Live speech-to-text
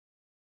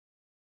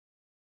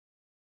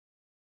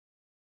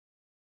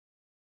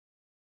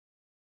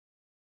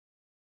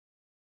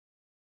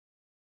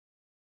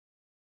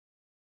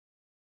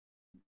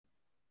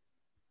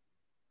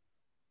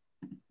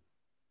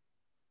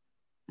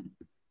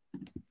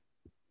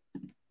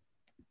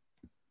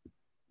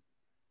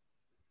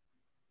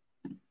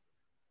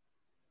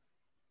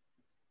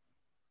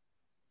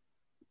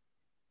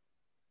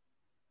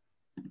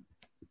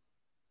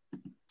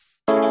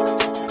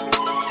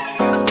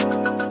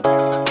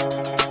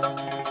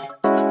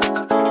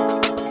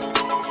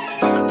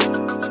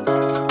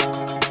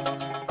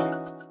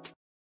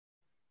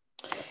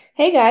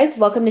Hey guys,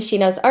 welcome to She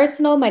Knows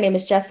Arsenal. My name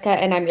is Jessica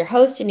and I'm your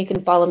host, and you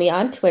can follow me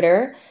on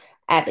Twitter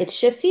at It's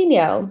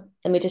Justino.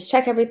 Let me just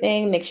check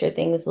everything, make sure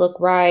things look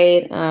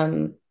right.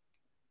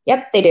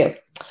 Yep, they do.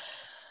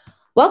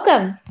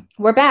 Welcome.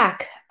 We're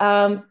back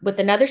with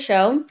another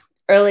show.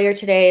 Earlier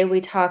today, we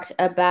talked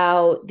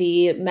about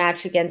the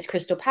match against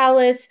Crystal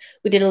Palace.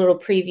 We did a little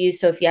preview,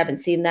 so if you haven't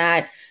seen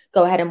that,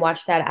 go ahead and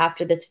watch that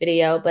after this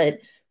video. But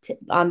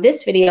on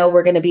this video,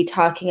 we're going to be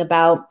talking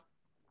about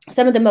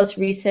some of the most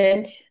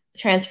recent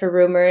transfer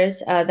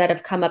rumors that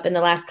have come up in the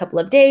last couple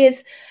of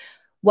days,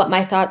 what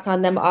my thoughts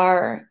on them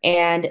are,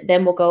 and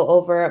then we'll go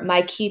over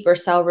my keep or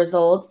sell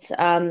results.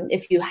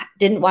 If you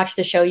didn't watch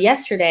the show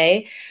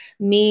yesterday,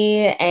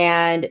 me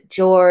and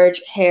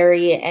George,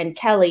 Harry, and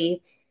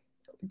Kelly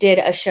did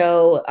a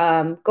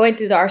show going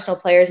through the Arsenal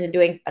players and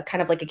doing a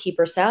kind of like a keep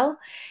or sell.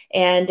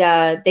 And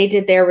they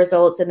did their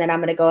results, and then I'm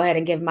going to go ahead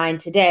and give mine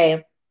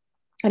today.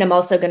 And I'm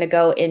also going to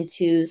go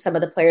into some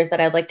of the players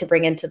that I'd like to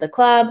bring into the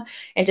club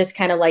and just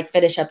kind of like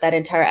finish up that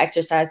entire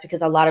exercise,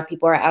 because a lot of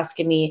people are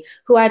asking me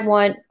who I'd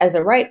want as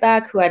a right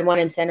back, who I'd want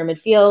in center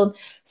midfield.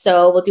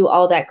 So we'll do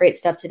all that great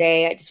stuff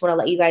today. I just want to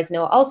let you guys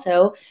know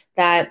also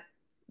that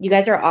you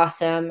guys are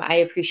awesome. I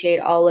appreciate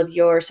all of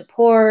your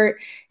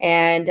support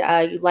and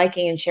you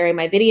liking and sharing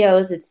my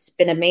videos. It's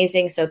been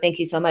amazing. So thank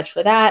you so much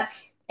for that.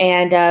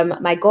 And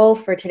my goal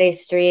for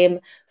today's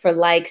stream for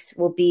likes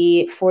will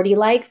be 40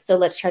 likes. So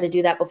let's try to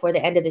do that before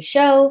the end of the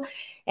show.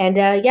 And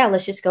yeah,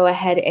 let's just go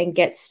ahead and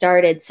get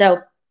started. So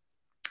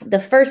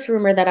the first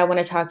rumor that I want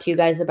to talk to you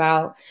guys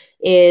about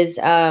is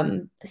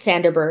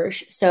Sander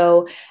Berge.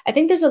 So I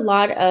think there's a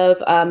lot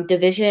of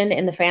division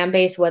in the fan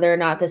base, whether or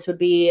not this would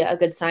be a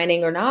good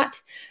signing or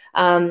not.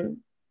 The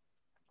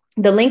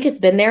link has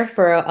been there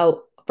for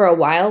a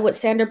while with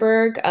Sander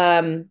Berge.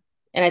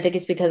 And I think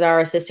it's because our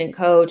assistant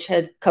coach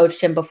had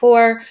coached him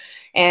before.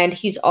 And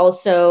he's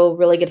also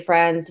really good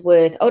friends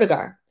with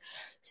Odegaard.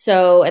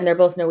 So, and they're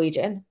both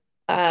Norwegian.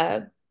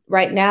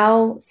 Right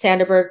now,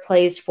 Sander Berge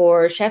plays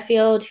for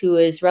Sheffield, who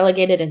is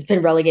relegated and has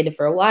been relegated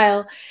for a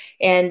while.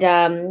 And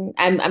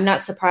I'm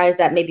not surprised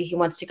that maybe he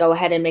wants to go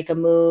ahead and make a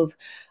move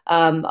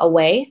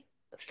away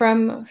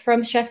from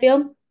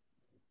Sheffield.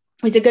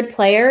 He's a good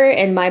player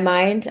in my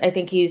mind. I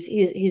think he's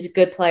a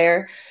good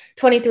player.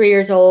 23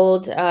 years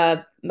old,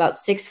 about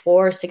 6'4",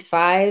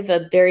 6'5",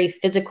 a very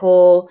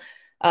physical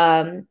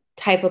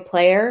type of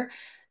player.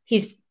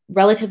 He's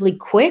relatively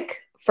quick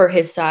for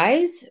his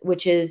size,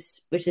 which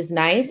is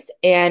nice.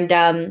 And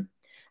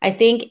I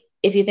think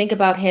if you think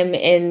about him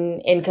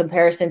in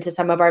comparison to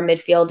some of our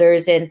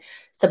midfielders in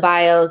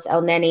Ceballos,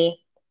 Elneny,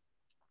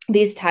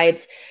 these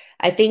types,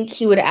 I think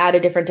he would add a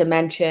different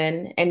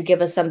dimension and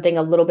give us something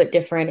a little bit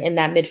different in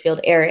that midfield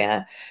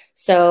area.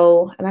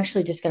 So I'm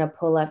actually just going to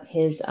pull up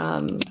his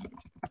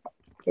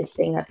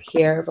thing up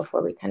here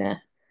before we kind of,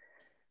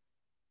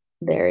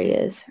 there he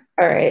is.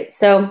 All right.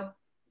 So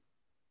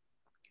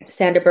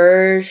Sander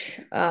Berge,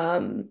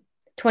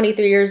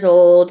 23 years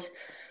old,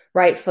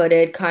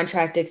 right-footed,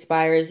 contract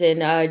expires in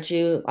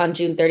June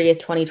 30th,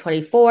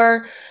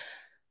 2024.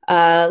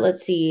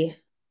 Let's see.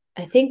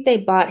 I think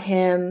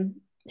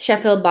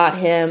Sheffield bought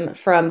him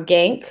from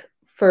Genk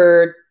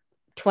for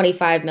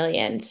 25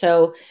 million.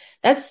 So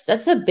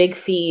that's a big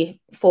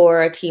fee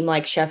for a team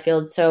like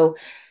Sheffield. So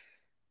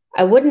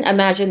I wouldn't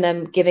imagine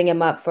them giving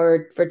him up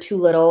for too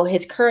little.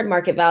 His current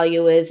market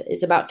value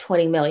is about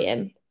 20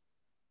 million.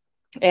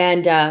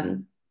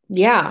 And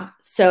yeah,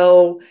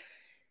 so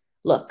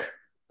look,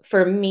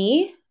 for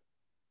me,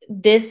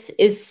 this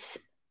is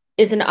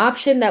an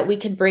option that we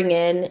could bring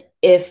in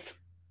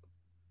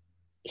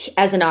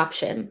as an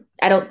option.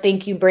 I don't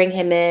think you bring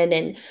him in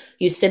and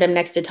you sit him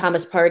next to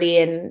Thomas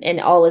Partey and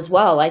all is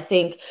well. I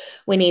think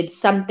we need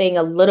something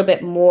a little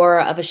bit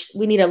more of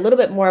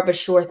a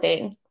sure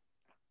thing.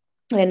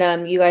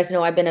 And you guys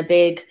know I've been a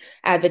big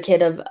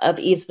advocate of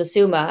Yves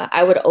Bissouma.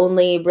 I would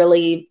only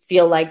really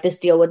feel like this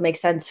deal would make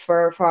sense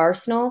for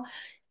Arsenal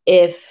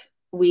if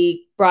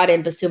we brought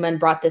in Bissouma and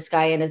brought this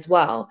guy in as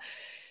well.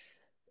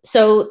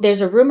 So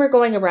there's a rumor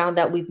going around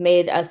that we've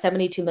made a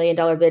 $72 million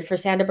bid for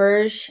Sander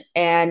Berge.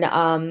 And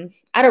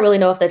I don't really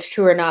know if that's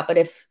true or not, but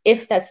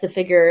if that's the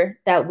figure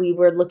that we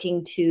were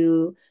looking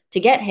to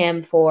get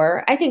him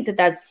for, I think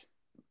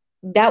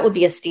that would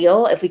be a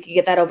steal if we could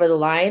get that over the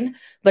line.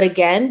 But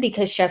again,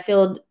 because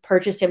Sheffield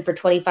purchased him for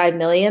 25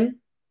 million,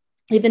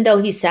 even though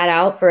he sat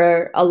out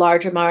for a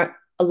large amount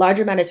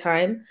of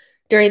time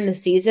during the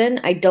season,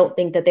 I don't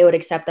think that they would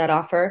accept that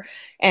offer.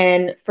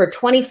 And for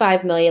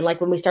 25 million, like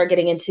when we start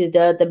getting into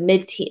the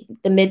mid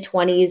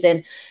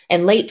 20s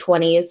and late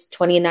 20s,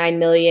 29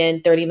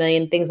 million, 30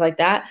 million, things like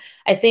that,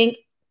 I think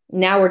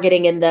now we're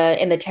getting in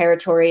the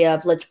territory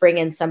of let's bring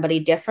in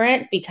somebody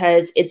different,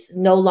 because it's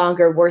no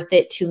longer worth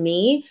it to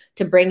me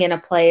to bring in a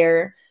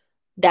player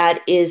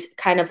that is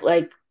kind of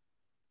like,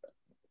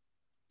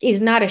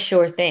 he's not a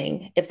sure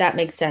thing, if that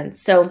makes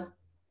sense. So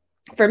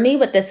for me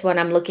with this one,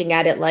 I'm looking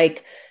at it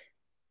like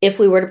if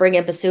we were to bring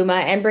in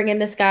Basuma and bring in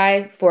this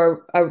guy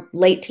for a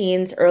late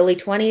teens, early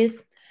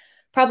 20s,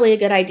 probably a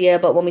good idea.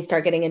 But when we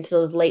start getting into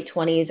those late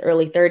 20s,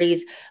 early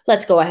 30s,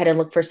 let's go ahead and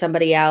look for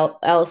somebody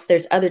else.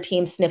 There's other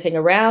teams sniffing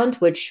around,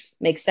 which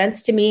makes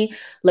sense to me.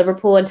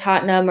 Liverpool and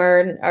Tottenham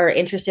are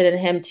interested in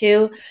him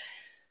too.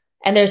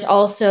 And there's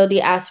also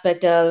the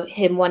aspect of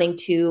him wanting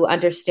to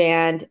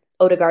understand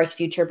Odegaard's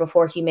future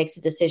before he makes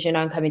a decision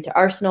on coming to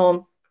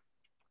Arsenal.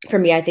 For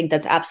me, I think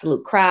that's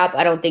absolute crap.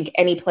 I don't think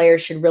any player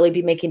should really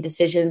be making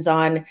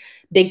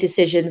big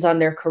decisions on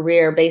their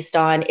career based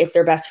on if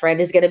their best friend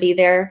is going to be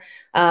there.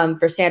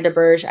 For Sander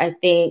Berge, I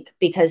think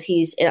because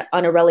he's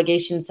on a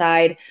relegation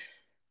side,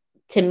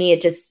 to me,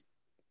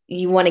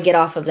 you want to get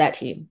off of that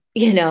team,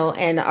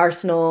 and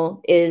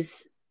Arsenal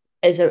is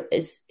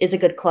a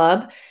good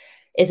club,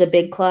 is a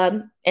big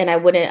club. And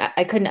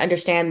I couldn't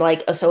understand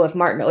like, so if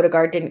Martin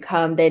Odegaard didn't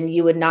come, then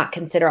you would not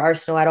consider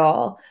Arsenal at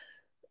all.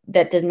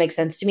 That doesn't make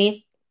sense to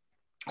me.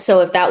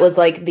 So if that was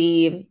like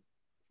the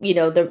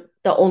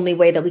only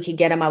way that we could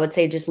get him, I would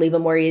say just leave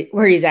him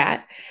where he's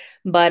at.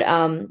 But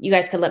you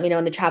guys could let me know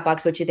in the chat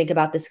box what you think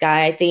about this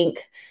guy. I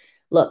think,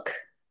 look,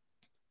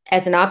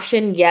 as an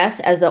option, yes.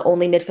 As the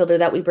only midfielder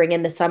that we bring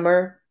in this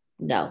summer,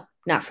 no,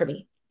 not for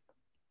me.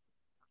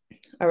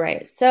 All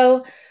right,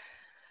 so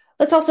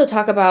let's also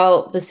talk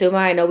about Basuma.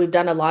 I know we've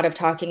done a lot of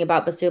talking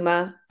about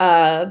Basuma,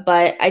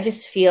 but I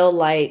just feel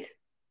like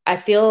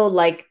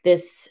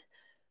this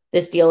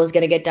deal is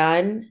going to get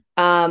done.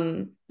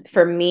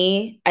 For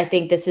me, I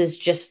think this is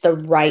just the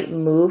right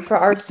move for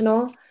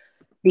Arsenal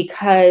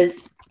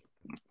because,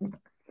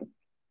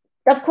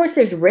 of course,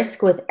 there's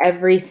risk with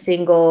every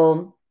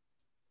single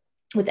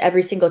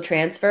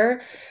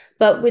transfer.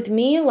 But with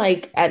me,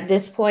 like at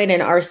this point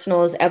in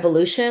Arsenal's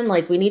evolution,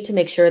 like we need to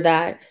make sure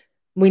that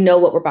we know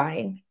what we're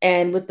buying.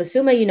 And with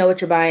Basuma, you know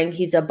what you're buying.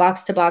 He's a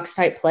box to box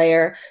type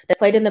player that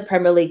played in the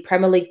Premier League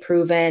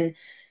proven.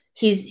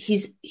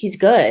 He's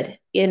good.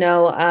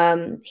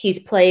 He's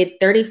played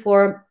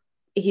 34.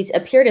 He's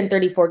appeared in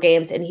 34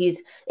 games and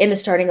he's in the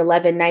starting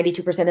 11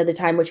 92% of the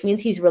time, which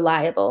means he's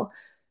reliable.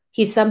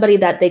 He's somebody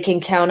that they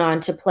can count on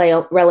to play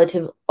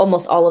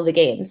almost all of the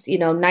games.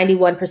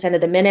 91%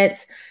 of the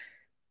minutes,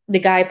 the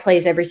guy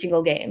plays every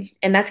single game.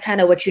 And that's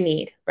kind of what you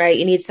need, right?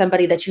 You need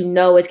somebody that is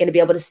going to be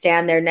able to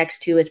stand there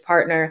next to his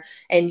partner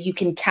and you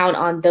can count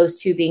on those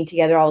two being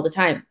together all the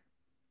time.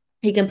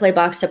 He can play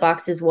box to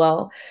box as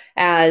well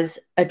as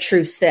a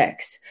true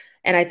six.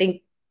 And I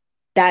think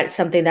that's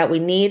something that we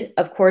need.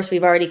 Of course,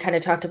 we've already kind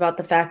of talked about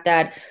the fact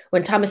that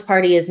when Thomas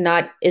Partey is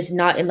not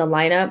in the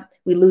lineup,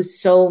 we lose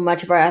so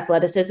much of our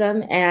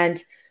athleticism.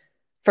 And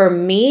for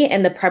me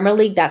in the Premier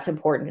League, that's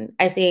important.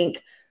 I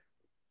think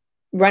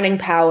running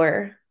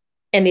power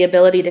and the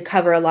ability to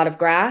cover a lot of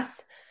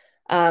grass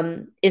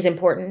is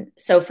important.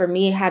 So for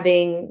me,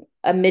 having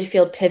a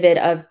midfield pivot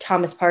of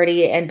Thomas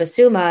Partey and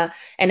Basuma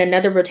and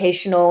another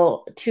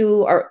rotational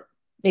two or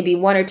maybe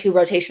one or two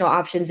rotational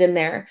options in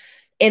there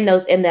in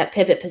that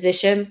pivot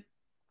position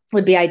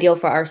would be ideal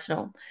for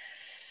Arsenal.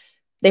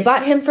 They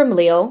bought him from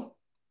Lille,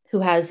 who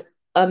has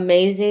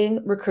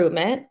amazing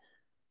recruitment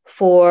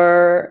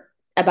for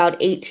about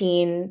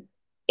 18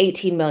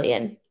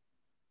 million.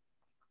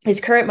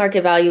 His current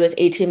market value is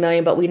 18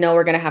 million, but we know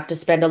we're going to have to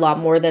spend a lot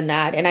more than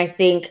that. And I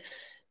think,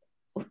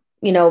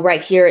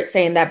 right here it's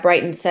saying that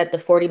Brighton set the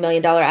 $40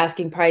 million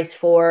asking price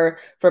for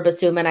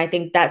Basuma, and I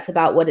think that's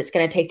about what it's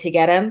going to take to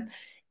get him.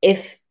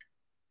 If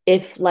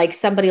like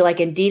somebody like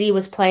Ndidi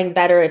was playing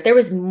better, if there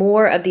was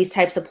more of these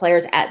types of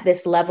players at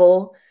this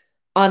level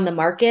on the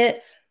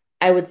market,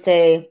 I would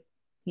say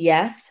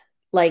yes,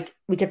 like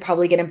we could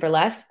probably get him for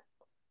less.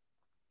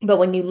 But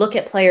when you look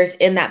at players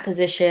in that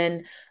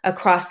position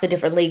across the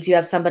different leagues, you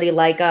have somebody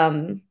like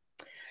Zakaria,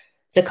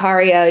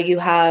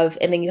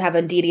 and then you have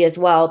Ndidi as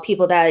well,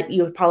 people that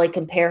you would probably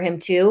compare him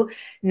to.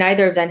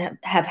 Neither of them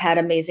have had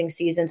amazing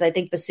seasons. I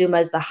think Basuma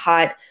is the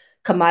hot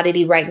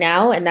commodity right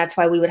now, and that's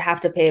why we would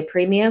have to pay a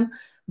premium.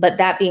 But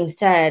that being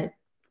said,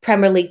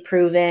 Premier League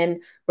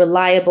proven,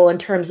 reliable in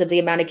terms of the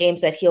amount of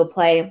games that he'll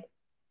play,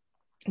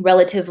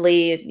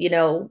 relatively,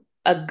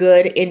 a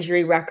good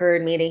injury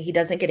record, meaning he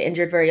doesn't get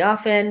injured very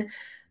often.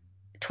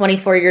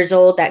 24 years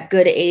old, that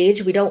good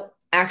age. We don't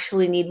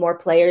actually need more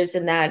players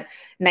in that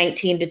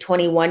 19 to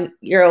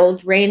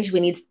 21-year-old range. We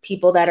need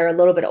people that are a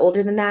little bit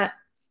older than that.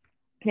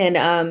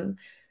 And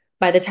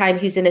by the time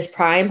he's in his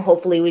prime,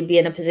 hopefully we'd be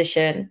in a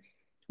position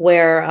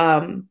where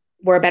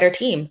we're a better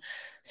team.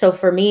 So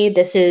for me,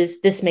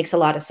 this makes a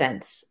lot of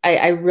sense.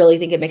 I really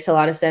think it makes a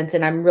lot of sense,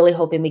 and I'm really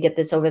hoping we get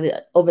this over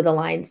the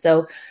line.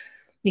 So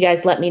you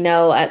guys let me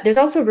know. There's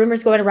also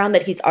rumors going around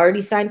that he's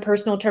already signed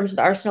personal terms with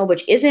Arsenal,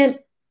 which isn't.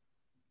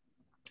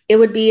 It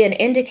would be an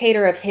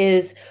indicator of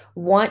his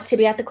want to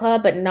be at the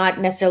club, but not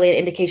necessarily an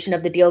indication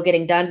of the deal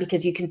getting done,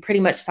 because you can pretty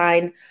much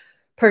sign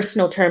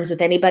personal terms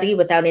with anybody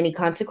without any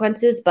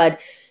consequences. But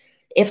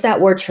if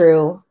that were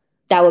true,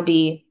 that would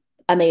be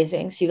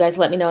amazing. So you guys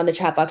let me know in the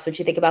chat box what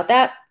you think about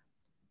that.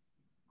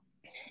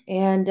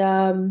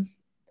 And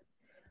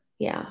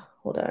yeah,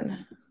 hold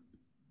on.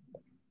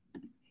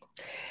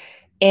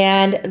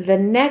 And the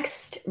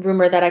next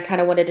rumor that I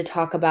kind of wanted to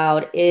talk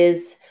about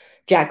is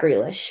Jack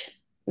Grealish.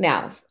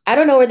 Now, I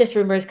don't know where this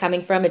rumor is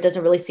coming from. It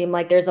doesn't really seem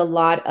like there's not a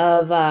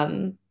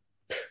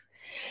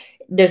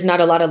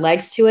lot of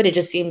legs to it. It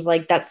just seems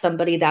like that's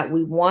somebody that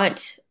we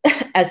want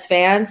as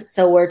fans.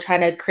 So we're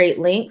trying to create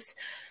links.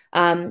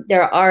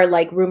 There are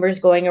like rumors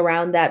going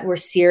around that we're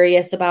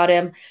serious about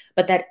him,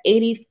 but that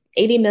 $80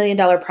 million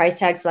price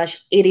tag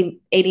slash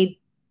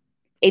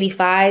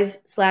 85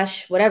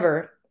 slash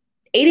whatever,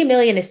 80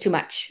 million is too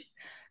much.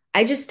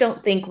 I just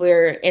don't think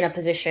we're in a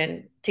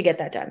position to get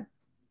that done.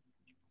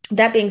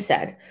 That being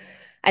said,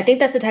 I think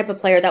that's the type of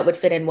player that would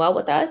fit in well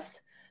with us.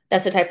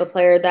 That's the type of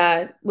player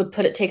that would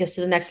take us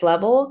to the next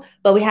level,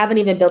 but we haven't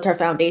even built our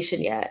foundation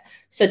yet.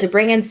 So to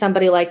bring in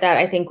somebody like that,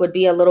 I think would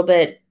be a little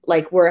bit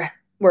like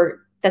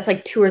that's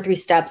like 2 or 3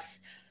 steps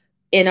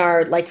in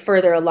our like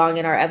further along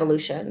in our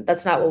evolution.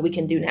 That's not what we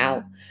can do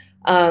now.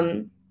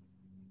 But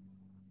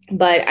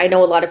I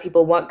know a lot of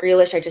people want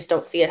Grealish. I just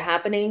don't see it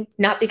happening.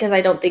 Not because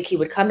I don't think he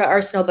would come to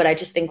Arsenal, but I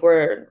just think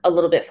we're a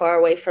little bit far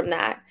away from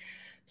that.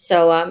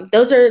 So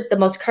those are the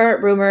most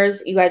current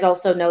rumors. You guys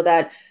also know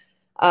that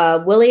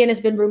Willian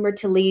has been rumored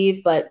to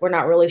leave, but we're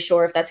not really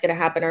sure if that's going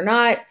to happen or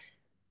not.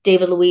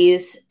 David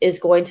Luiz is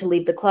going to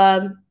leave the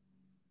club.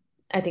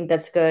 I think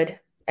that's good.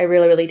 I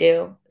really, really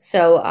do.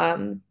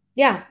 So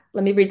yeah,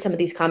 let me read some of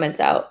these comments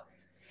out.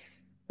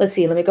 Let's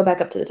see. Let me go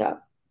back up to the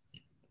top.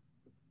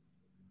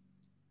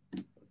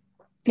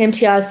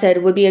 MTR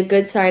said, would be a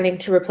good signing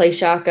to replace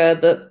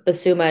Xhaka, but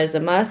Bissouma is a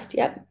must.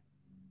 Yep.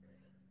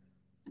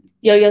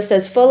 Yo-Yo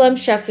says, Fulham,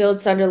 Sheffield,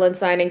 Sunderland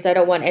signings. I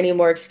don't want any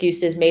more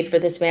excuses made for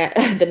this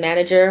man, the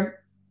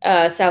manager.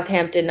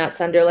 Southampton, not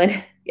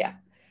Sunderland. Yeah.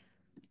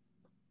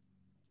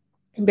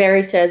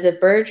 Barry says, if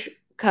Burge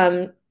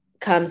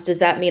comes, does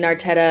that mean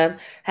Arteta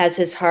has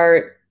his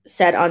heart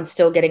set on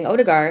still getting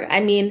Odegaard? I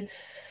mean,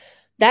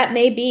 that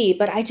may be,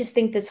 but I just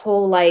think this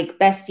whole like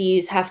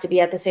besties have to be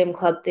at the same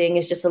club thing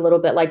is just a little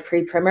bit like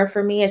pre-primer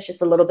for me. It's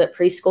just a little bit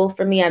preschool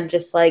for me. I'm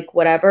just like,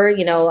 whatever,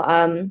 you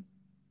know.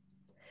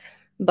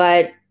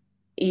 But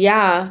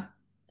yeah,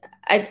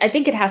 I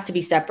think it has to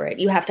be separate.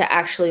 You have to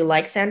actually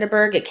like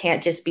Sanderberg. It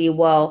can't just be,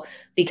 well,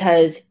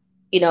 because,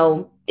 you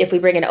know, if we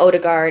bring in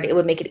Odegaard, it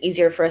would make it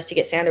easier for us to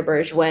get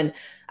Sanderberg when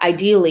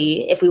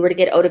ideally, if we were to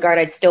get Odegaard,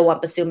 I'd still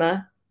want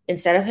Bissouma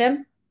instead of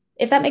him,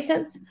 if that makes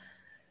sense.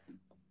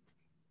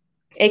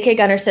 AK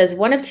Gunner says,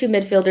 one of 2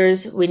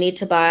 midfielders we need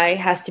to buy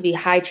has to be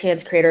high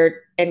chance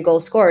creator and goal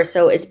scorer.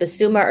 So it's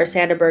Bissouma or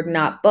Sanderberg,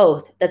 not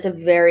both. That's a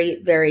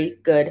very, very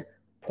good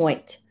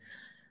point.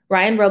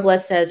 Ryan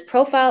Robles says,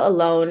 profile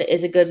alone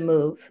is a good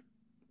move.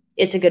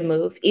 It's a good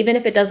move. Even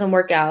if it doesn't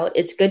work out,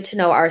 it's good to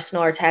know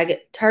Arsenal are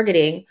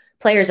targeting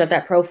players of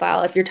that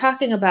profile. If you're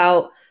talking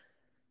about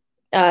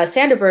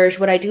Sanderberg,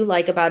 what I do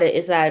like about it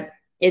is that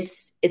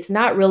it's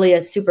not really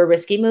a super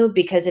risky move,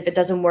 because if it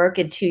doesn't work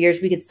in 2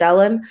 years, we could sell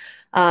him,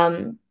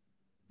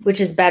 which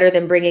is better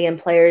than bringing in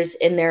players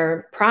in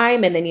their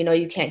prime and then, you know,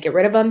 you can't get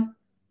rid of them.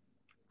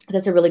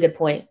 That's a really good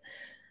point.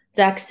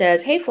 Zach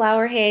says, hey,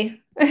 Flower, hey.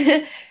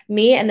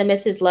 Me and the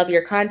missus love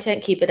your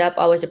content. Keep it up.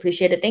 Always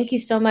appreciate it. Thank you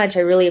so much. I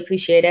really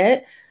appreciate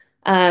it.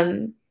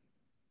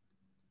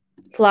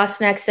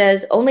 Flossnack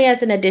says, only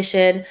as an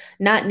addition,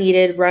 not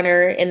needed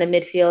runner in the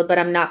midfield, but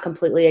I'm not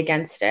completely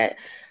against it.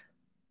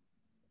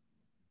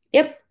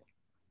 Yep.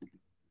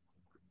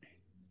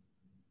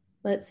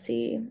 Let's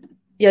see.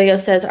 Yo-Yo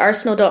says,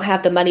 Arsenal don't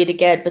have the money to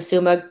get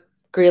Bissouma,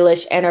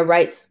 Grealish, and a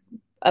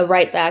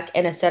right back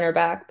and a center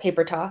back.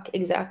 Paper talk.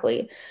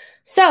 Exactly.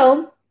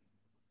 So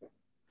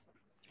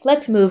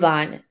let's move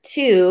on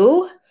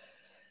to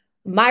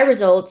my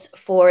results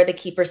for the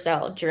keeper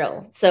sell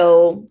drill.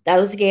 So that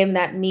was a game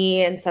that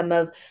me and some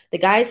of the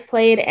guys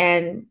played,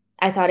 and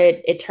I thought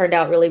it turned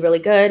out really, really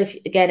good.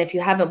 If you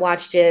haven't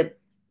watched it,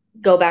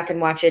 go back and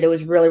watch it. It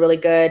was really, really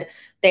good.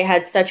 They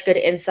had such good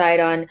insight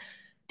on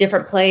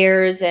different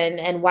players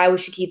and why we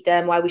should keep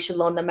them, why we should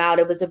loan them out.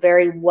 It was a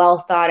very well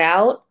thought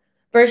out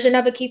version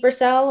of a keeper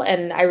sell,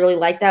 and I really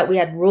liked that. We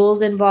had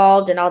rules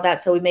involved and all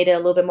that, so we made it a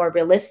little bit more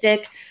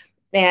realistic.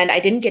 And I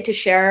didn't get to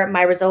share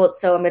my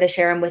results, so I'm going to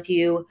share them with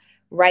you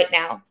right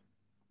now.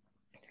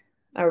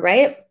 All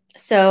right.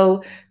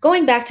 So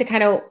going back to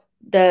kind of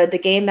the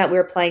game that we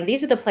were playing,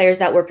 these are the players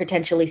that were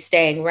potentially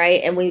staying,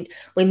 right? And we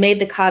made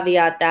the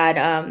caveat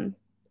that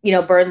you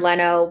know, Bernd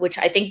Leno, which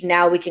I think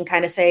now we can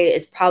kind of say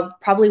is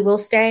probably will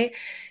stay.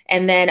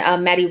 And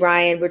then Matty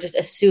Ryan, we're just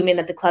assuming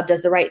that the club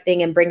does the right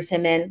thing and brings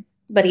him in,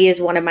 but he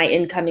is one of my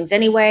incomings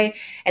anyway.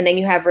 And then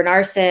you have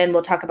Renarsson.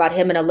 We'll talk about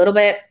him in a little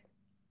bit.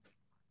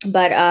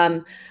 But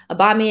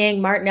Aubameyang,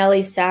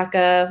 Martinelli,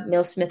 Saka,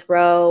 Emile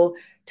Smith-Rowe,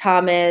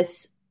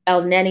 Thomas,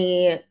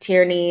 Elneny,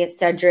 Tierney,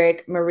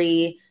 Cedric,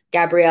 Marie,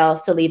 Gabriel,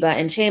 Saliba,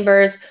 and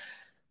Chambers.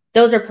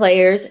 Those are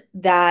players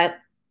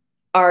that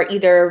are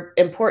either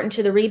important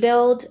to the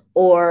rebuild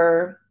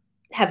or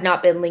have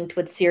not been linked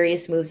with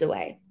serious moves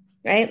away,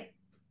 right?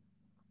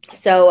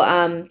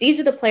 So these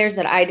are the players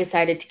that I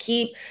decided to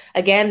keep.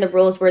 Again, the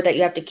rules were that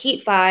you have to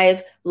keep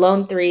 5,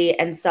 loan 3,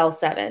 and sell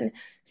 7.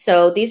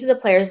 So these are the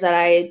players that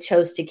I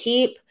chose to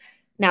keep.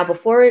 Now,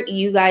 before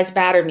you guys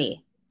batter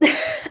me,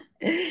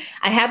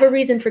 I have a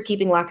reason for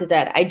keeping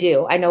Lacazette. I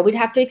do. I know we'd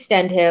have to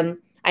extend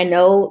him. I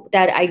know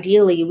that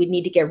ideally we'd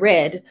need to get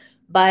rid,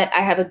 but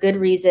I have a good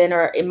reason,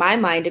 or in my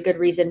mind, a good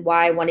reason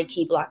why I want to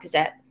keep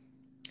Lacazette.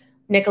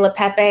 Nicola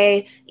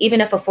Pepe,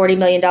 even if a $40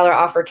 million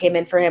offer came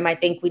in for him, I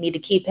think we need to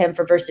keep him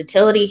for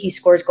versatility. He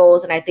scores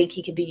goals, and I think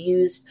he could be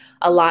used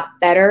a lot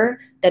better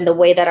than the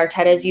way that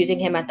Arteta is using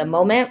him at the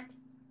moment.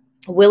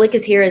 Willock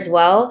is here as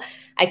well.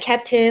 I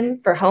kept him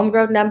for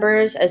homegrown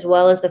numbers, as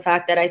well as the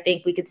fact that I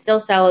think we could still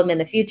sell him in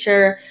the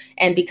future.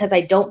 And because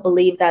I don't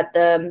believe that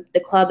the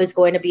club is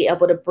going to be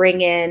able to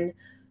bring in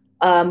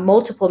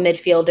multiple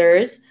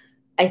midfielders,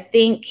 I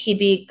think he'd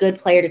be a good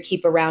player to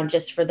keep around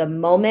just for the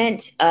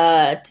moment.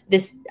 I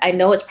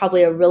know it's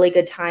probably a really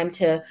good time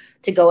to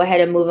go ahead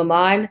and move him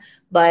on,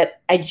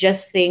 but I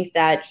just think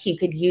that he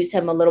could use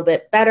him a little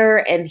bit better,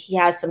 and he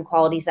has some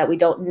qualities that we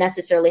don't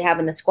necessarily have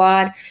in the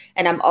squad.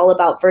 And I'm all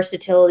about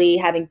versatility,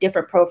 having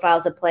different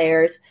profiles of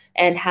players,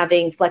 and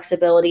having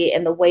flexibility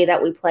in the way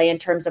that we play in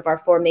terms of our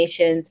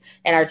formations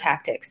and our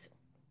tactics.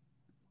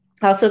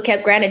 I also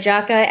kept Granit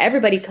Xhaka.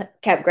 Everybody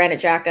kept Granit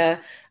Xhaka.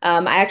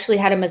 I actually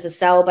had him as a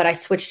sell, but I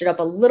switched it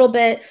up a little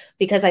bit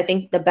because I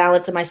think the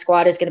balance of my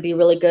squad is going to be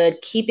really good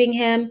keeping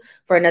him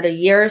for another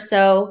year or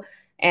so.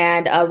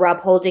 And Rob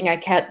Holding I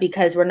kept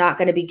because we're not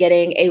going to be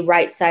getting a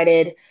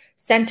right-sided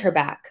center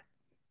back.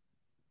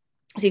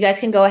 So you guys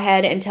can go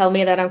ahead and tell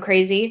me that I'm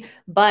crazy,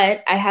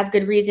 but I have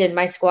good reason.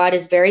 My squad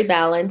is very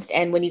balanced.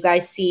 And when you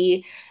guys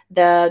see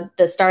the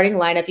starting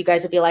lineup, you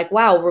guys will be like,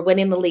 wow, we're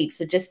winning the league.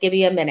 So just give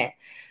me a minute.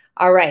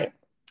 All right,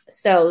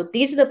 so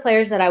these are the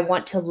players that I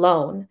want to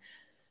loan.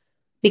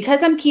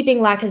 Because I'm keeping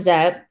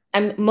Lacazette,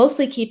 I'm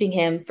mostly keeping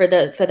him for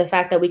the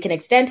fact that we can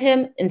extend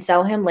him and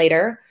sell him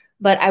later,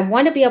 but I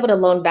want to be able to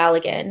loan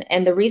Balogun.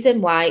 And the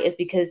reason why is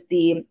because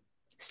the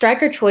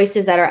striker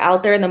choices that are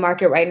out there in the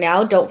market right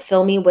now don't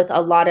fill me with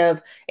a lot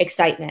of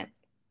excitement.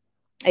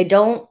 I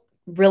don't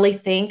really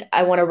think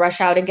I want to rush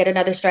out and get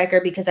another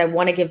striker because I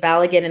want to give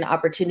Balogun an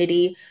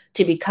opportunity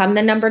to become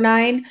the number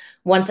 9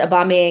 once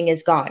Aubameyang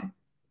is gone.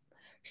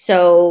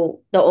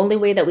 So the only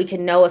way that we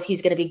can know if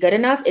he's going to be good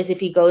enough is if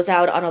he goes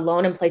out on a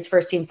loan and plays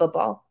first team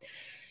football.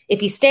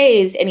 If he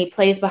stays and he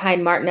plays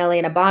behind Martinelli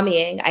and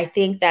Aubameyang, I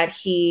think that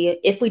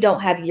if we don't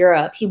have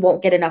Europe, he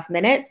won't get enough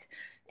minutes.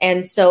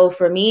 And so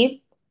for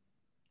me,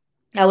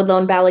 I would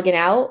loan Balogun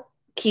out,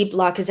 keep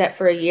Lacazette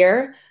for a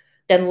year,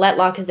 then let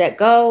Lacazette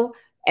go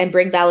and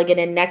bring Balogun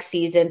in next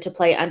season to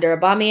play under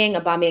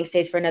Aubameyang. Aubameyang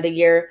stays for another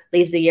year,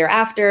 leaves the year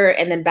after,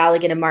 and then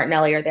Balogun and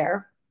Martinelli are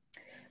there.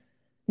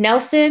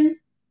 Nelson,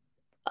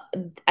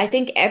 I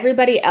think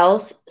everybody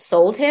else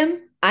sold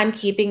him. I'm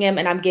keeping him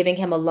and I'm giving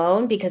him a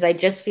loan because I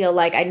just feel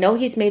like I know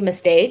he's made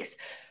mistakes,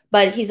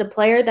 but he's a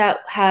player that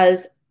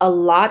has a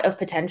lot of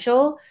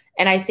potential.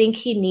 And I think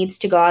he needs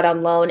to go out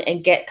on loan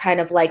and get kind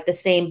of like the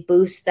same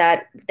boost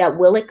that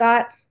Willock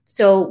got.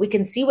 So we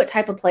can see what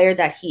type of player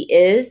that he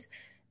is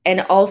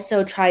and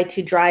also try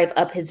to drive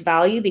up his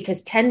value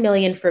because 10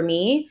 million for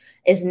me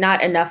is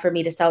not enough for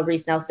me to sell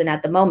Reiss Nelson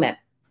at the moment.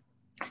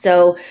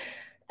 So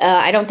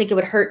I don't think it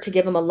would hurt to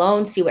give him a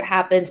loan, see what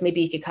happens.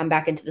 Maybe he could come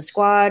back into the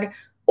squad,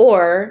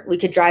 or we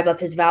could drive up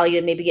his value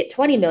and maybe get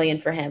 20 million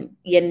for him.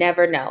 You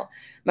never know.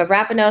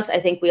 Mavropanos, I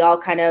think we all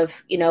kind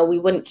of, we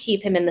wouldn't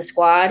keep him in the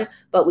squad,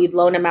 but we'd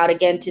loan him out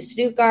again to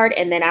Stuttgart.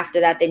 And then after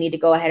that, they need to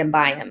go ahead and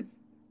buy him.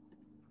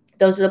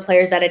 Those are the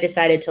players that I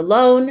decided to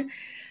loan.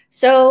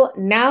 So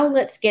now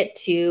let's get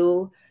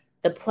to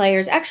the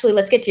players. Actually,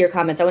 let's get to your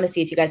comments. I want to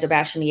see if you guys are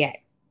bashing me yet.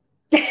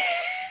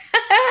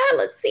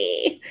 Let's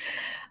see.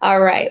 All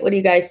right. What are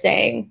you guys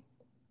saying?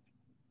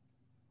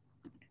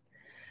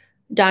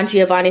 Don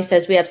Giovanni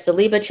says we have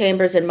Saliba,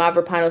 Chambers, and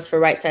Mavropanos for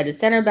right-sided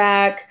center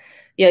back.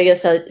 Yo-Yo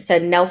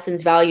said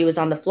Nelson's value is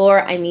on the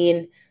floor. I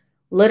mean,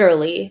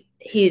 literally,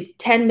 he's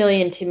 10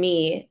 million to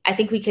me. I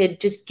think we could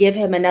just give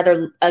him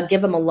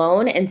give him a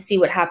loan and see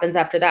what happens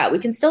after that. We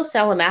can still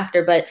sell him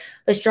after, but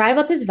let's drive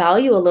up his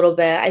value a little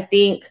bit. I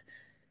think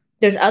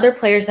there's other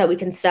players that we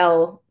can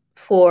sell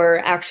for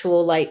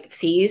actual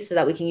fees so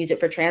that we can use it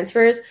for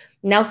transfers.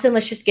 Nelson,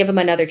 let's just give him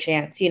another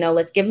chance.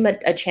 Let's give him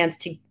a chance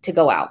to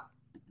go out.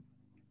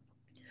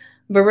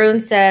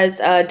 Varun says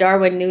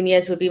Darwin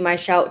Nunez would be my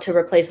shout to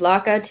replace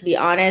Laka. To be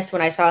honest,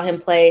 when I saw him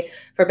play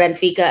for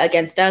Benfica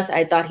against us,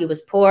 I thought he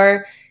was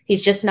poor.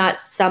 He's just not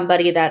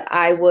somebody that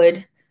I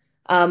would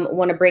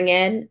want to bring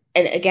in.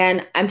 And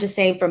again, I'm just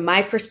saying from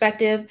my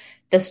perspective,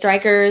 the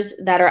strikers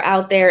that are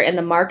out there in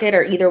the market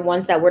are either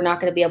ones that we're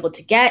not going to be able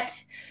to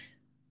get.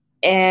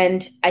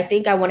 And I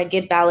think I want to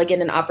give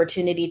Balogun an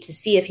opportunity to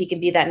see if he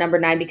can be that number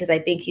 9 because I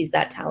think he's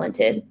that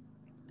talented.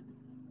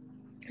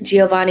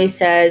 Giovanni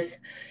says,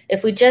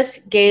 if we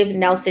just gave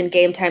Nelson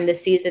game time this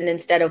season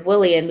instead of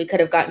Willian, we could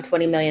have gotten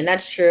 20 million.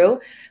 That's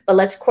true. But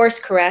let's course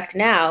correct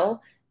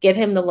now, give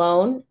him the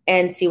loan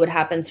and see what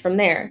happens from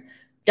there.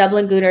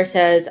 Dublin Gunner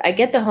says, I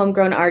get the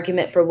homegrown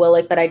argument for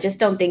Willock, but I just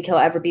don't think he'll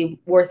ever be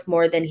worth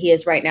more than he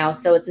is right now.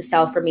 So it's a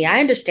sell for me. I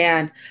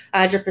understand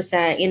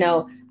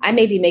 100%. I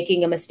may be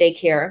making a mistake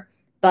here,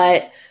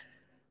 but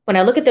when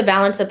I look at the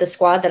balance of the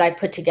squad that I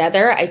put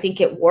together, I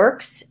think it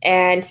works,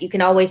 and you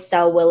can always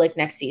sell Willick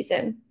next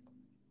season.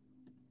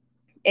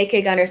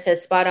 AK Gunner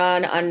says spot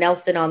on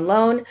Nelson on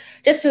loan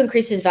just to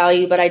increase his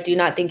value, but I do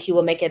not think he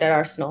will make it at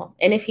Arsenal.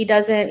 And if he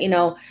doesn't,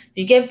 if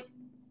you give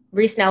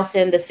Reiss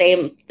Nelson the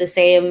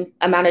same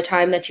amount of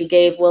time that you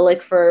gave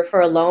Willick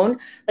for a loan,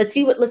 let's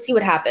see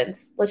what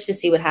happens. Let's just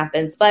see what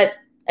happens. But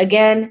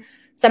again,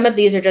 some of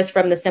these are just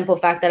from the simple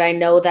fact that I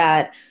know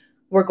that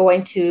we're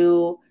going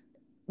to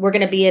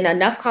be in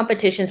enough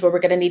competitions where we're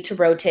going to need to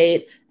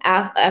rotate.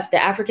 The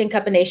African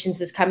Cup of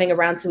Nations is coming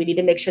around, so we need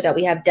to make sure that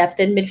we have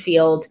depth in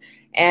midfield.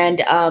 And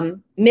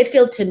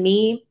midfield, to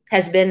me,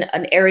 has been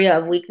an area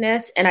of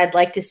weakness, and I'd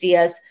like to see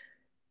us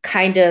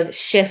kind of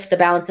shift the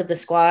balance of the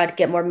squad,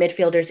 get more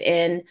midfielders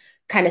in,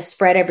 kind of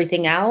spread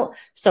everything out.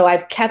 So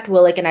I've kept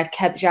Willick and I've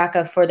kept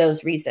Xhaka for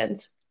those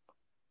reasons.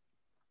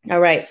 All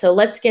right, so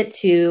let's get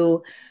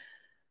to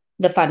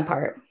the fun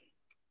part.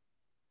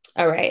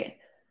 All right.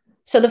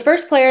 So the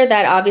first player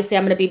that obviously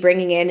I'm going to be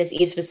bringing in is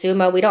Yves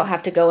Bissouma. We don't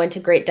have to go into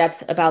great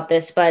depth about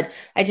this, but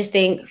I just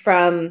think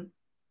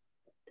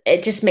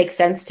it just makes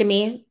sense to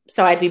me.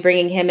 So I'd be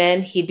bringing him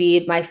in. He'd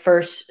be my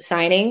first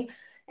signing.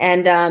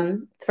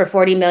 And for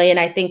 40 million,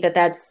 I think that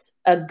that's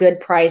a good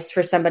price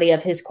for somebody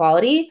of his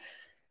quality.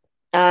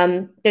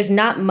 There's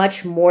not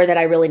much more that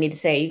I really need to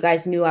say. You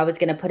guys knew I was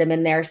going to put him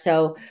in there.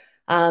 So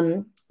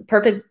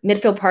perfect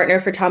midfield partner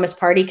for Thomas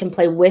Partey, can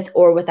play with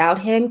or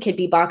without him, could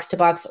be box to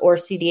box or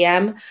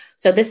CDM.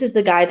 So this is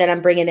the guy that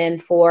I'm bringing in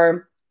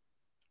for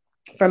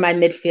my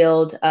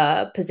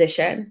midfield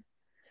position.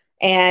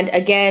 And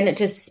again,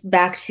 just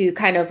back to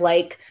kind of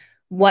like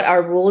what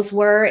our rules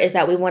were, is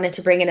that we wanted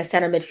to bring in a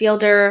center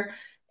midfielder,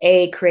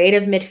 a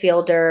creative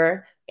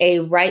midfielder, a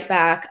right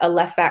back, a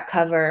left back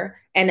cover,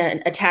 and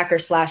an attacker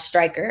 /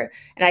 striker.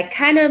 And I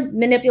kind of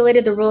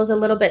manipulated the rules a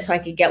little bit so I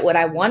could get what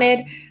I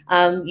wanted.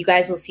 You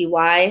guys will see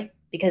why,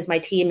 because my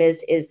team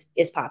is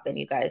popping,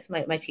 you guys.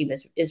 My team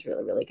is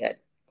really, really good.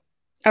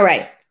 All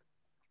right.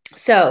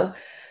 So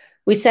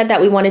we said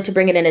that we wanted to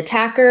bring in an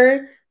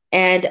attacker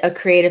and a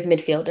creative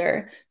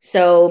midfielder.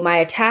 So my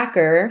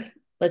attacker,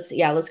 let's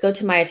go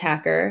to my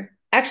attacker.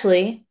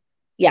 Actually,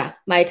 yeah,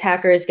 my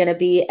attacker is going to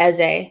be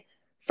Eze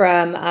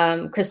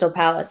from Crystal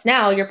Palace.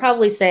 Now, you're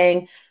probably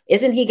saying,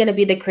 isn't he going to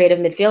be the creative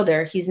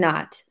midfielder? He's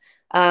not,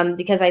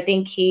 because I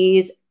think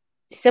he's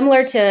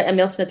similar to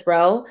Emile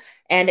Smith-Rowe.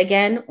 And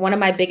again, one of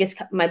my biggest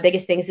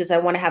things is I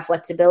want to have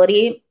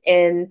flexibility,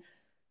 and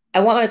I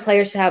want my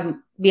players to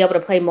be able to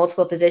play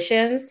multiple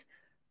positions,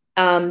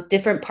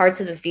 different parts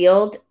of the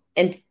field,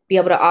 and be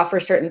able to offer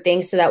certain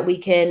things so that we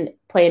can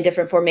play in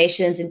different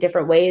formations in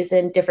different ways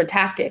and different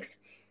tactics.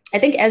 I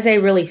think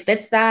Eze really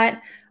fits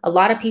that. A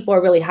lot of people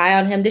are really high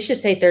on him. This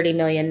should say 30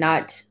 million,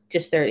 not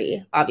just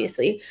 30,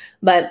 obviously.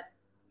 But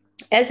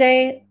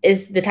Eze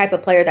is the type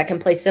of player that can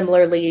play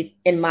similarly,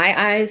 in my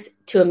eyes,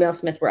 to Emile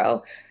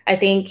Smith-Rowe. I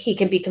think he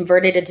can be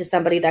converted into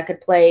somebody that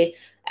could play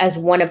as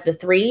one of the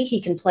three.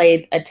 He can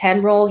play a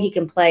 10 role. He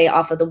can play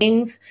off of the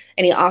wings,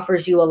 and he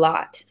offers you a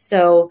lot.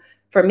 So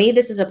for me,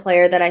 this is a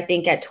player that I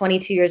think at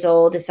 22 years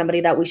old is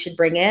somebody that we should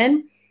bring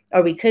in,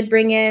 or we could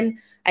bring in.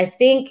 I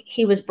think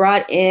he was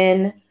brought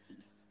in.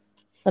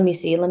 Let me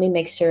see. Let me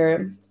make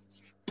sure.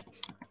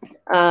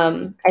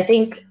 I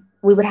think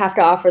we would have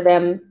to offer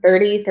them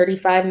 30,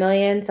 35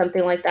 million,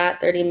 something like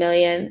that, 30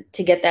 million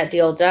to get that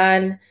deal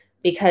done,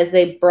 because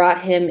they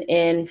brought him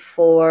in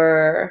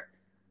for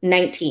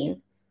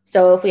 19.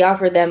 So if we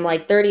offer them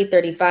like 30,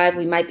 35,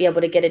 we might be able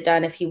to get it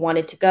done if he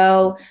wanted to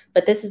go.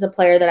 But this is a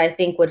player that I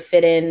think would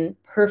fit in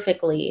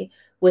perfectly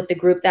with the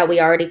group that we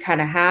already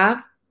kind of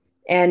have.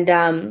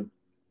 And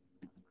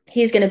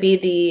he's going to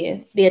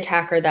be the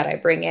attacker that I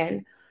bring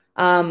in.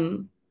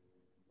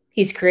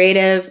 He's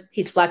creative,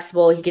 he's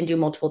flexible, he can do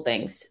multiple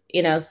things,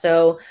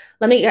 so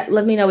let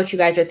me know what you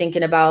guys are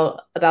thinking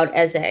about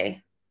Eze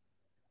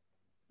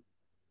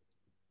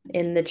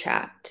in the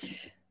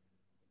chat.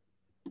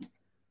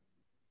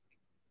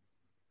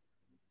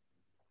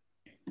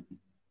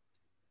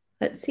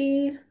 Let's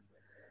see.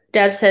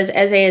 Dev says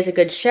Eze is a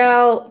good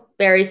shout.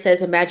 Barry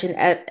says, imagine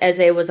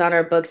Eze was on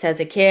our books as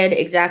a kid.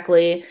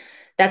 Exactly.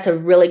 That's a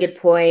really good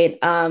point.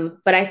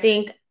 But I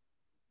think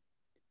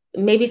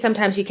maybe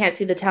sometimes you can't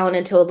see the talent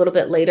until a little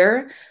bit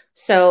later.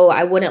 So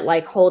I wouldn't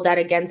hold that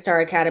against our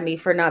academy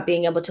for not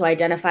being able to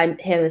identify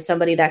him as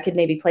somebody that could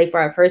maybe play for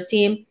our first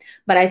team.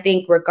 But I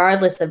think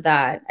regardless of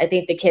that, I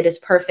think the kid is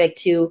perfect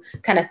to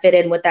kind of fit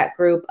in with that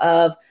group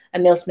of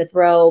Emile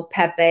Smith-Rowe,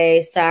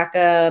 Pepe,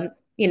 Saka,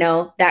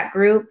 that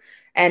group,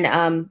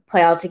 and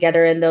play all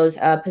together in those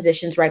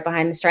positions right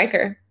behind the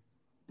striker.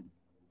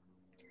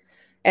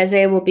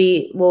 Eze will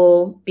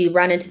be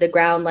run into the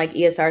ground like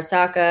ESR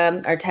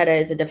Saka. Arteta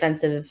is a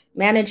defensive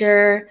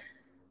manager.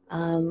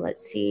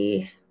 Let's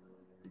see.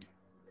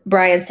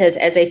 Brian says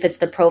Eze fits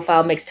the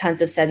profile, makes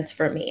tons of sense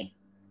for me.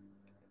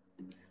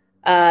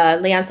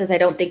 Leon says, I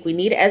don't think we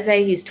need Eze.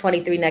 He's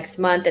 23 next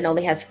month and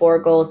only has 4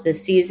 goals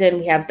this season.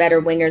 We have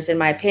better wingers, in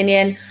my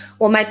opinion.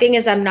 Well, my thing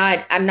is, I'm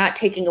not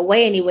taking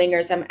away any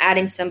wingers. I'm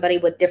adding somebody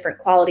with different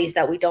qualities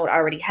that we don't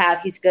already have.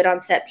 He's good on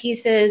set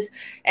pieces.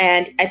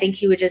 And I think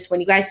he would just,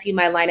 when you guys see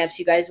my lineups,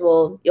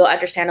 you'll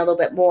understand a little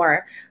bit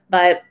more.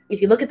 But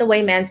if you look at the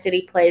way Man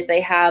City plays,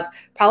 they have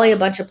probably a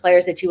bunch of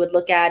players that you would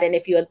look at. And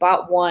if you had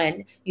bought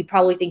one, you'd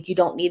probably think you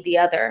don't need the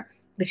other,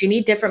 but you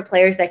need different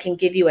players that can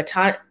give you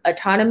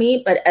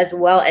autonomy, but as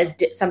well as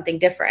something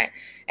different.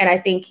 And I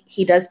think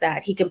he does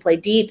that. He can play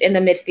deep in the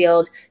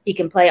midfield. He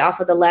can play off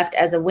of the left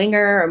as a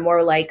winger or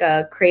more like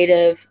a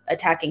creative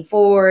attacking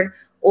forward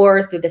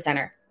or through the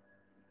center.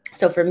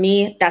 So for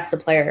me, that's the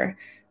player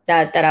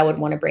that I would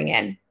want to bring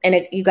in.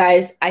 And you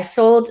guys, I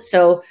sold.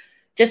 So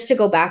just to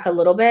go back a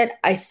little bit,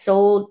 I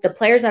sold the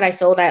players that I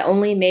sold. I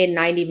only made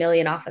 90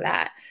 million off of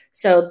that.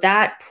 So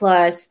that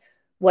plus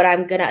what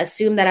I'm going to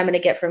assume that I'm going to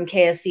get from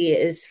KSE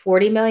is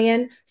 40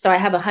 million. So I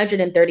have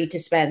 130 to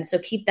spend. So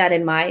keep that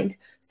in mind.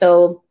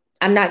 So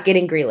I'm not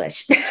getting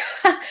Grealish.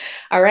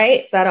 All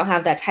right. So I don't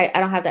have that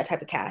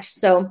type of cash.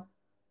 So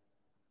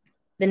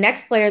the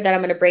next player that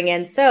I'm going to bring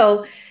in.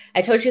 So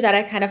I told you that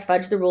I kind of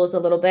fudged the rules a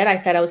little bit. I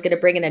said I was going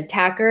to bring in an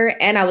attacker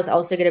and I was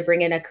also going to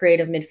bring in a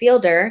creative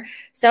midfielder.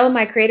 So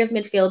my creative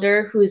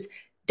midfielder, who's,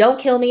 don't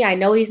kill me, I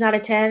know he's not a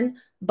 10,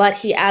 but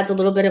he adds a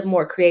little bit of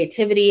more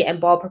creativity and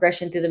ball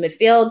progression through the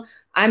midfield.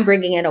 I'm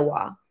bringing in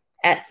Aouar.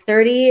 At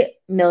 30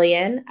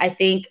 million, I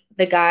think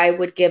the guy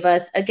would give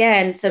us,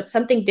 again,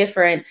 something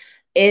different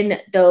in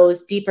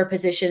those deeper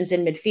positions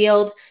in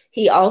midfield.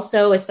 He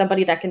also is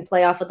somebody that can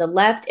play off of the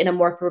left in a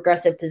more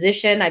progressive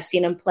position. I've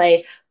seen him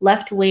play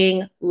left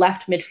wing,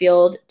 left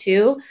midfield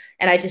too.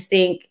 And I just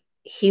think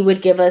he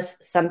would give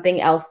us something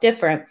else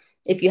different.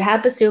 If you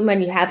have Bissouma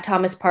and you have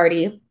Thomas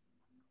Partey,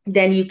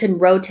 then you can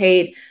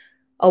rotate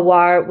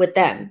Aouar with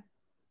them.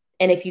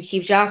 And if you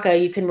keep Xhaka,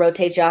 you can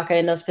rotate Xhaka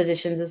in those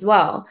positions as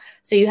well.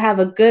 So you have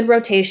a good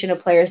rotation of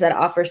players that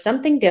offer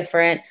something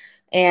different.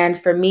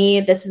 And for me,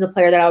 this is a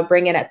player that I'll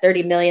bring in at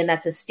 30 million.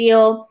 That's a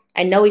steal.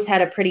 I know he's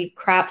had a pretty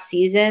crap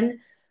season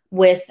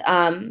with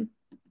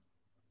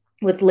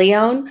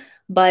Lyon,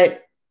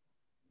 but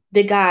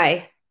the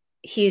guy,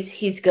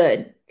 he's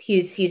good.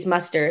 He's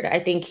mustard. I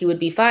think he would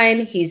be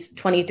fine. He's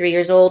 23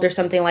 years old or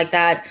something like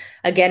that.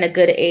 Again, a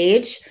good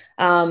age.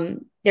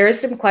 There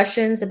is some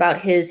questions about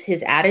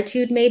his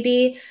attitude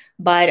maybe,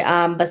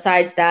 but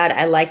besides that,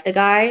 I like the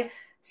guy.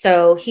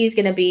 So he's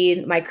going to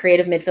be my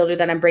creative midfielder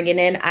that I'm bringing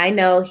in. I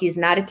know he's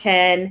not a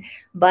 10,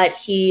 but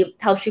he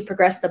helps you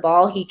progress the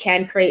ball. He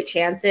can create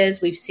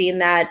chances. We've seen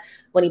that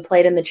when he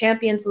played in the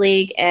Champions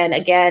League. And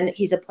again,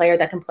 he's a player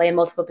that can play in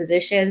multiple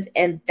positions,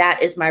 and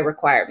that is my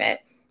requirement.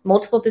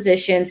 Multiple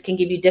positions can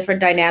give you different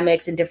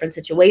dynamics in different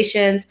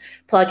situations,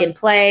 plug and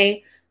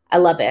play. I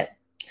love it.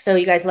 So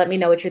you guys let me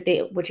know what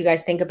you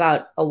guys think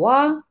about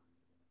Aouar.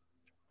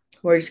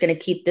 We're just going to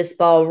keep this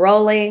ball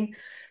rolling.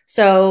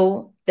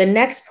 So the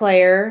next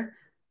player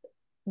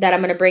that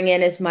I'm going to bring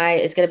in is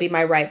going to be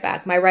my right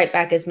back. My right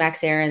back is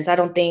Max Aarons. I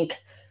don't think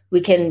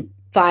we can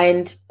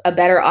find a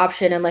better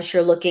option unless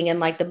you're looking in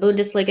like the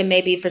Bundesliga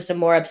maybe for some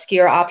more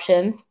obscure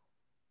options.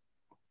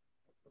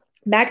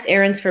 Max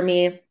Aarons for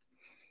me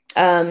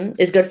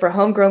is good for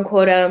homegrown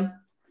quota.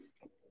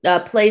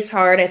 Plays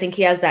hard. I think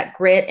he has that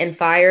grit and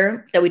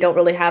fire that we don't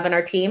really have in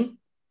our team.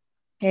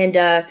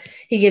 And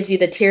he gives you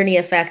the Tierney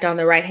effect on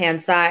the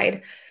right-hand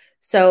side.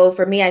 So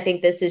for me, I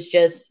think this is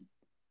just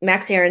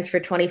Max Aarons for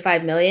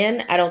 25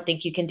 million. I don't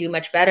think you can do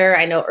much better.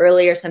 I know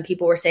earlier some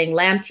people were saying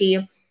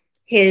Lamptey.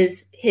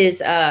 His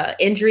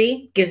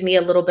injury gives me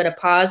a little bit of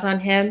pause on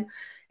him.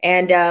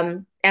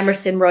 And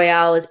Emerson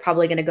Royale is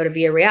probably going to go to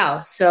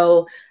Villarreal.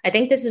 So I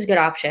think this is a good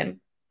option.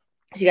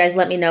 So you guys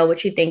let me know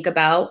what you think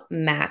about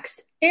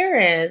Max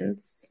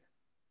Aarons.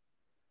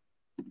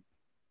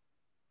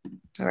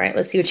 All right,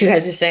 let's see what you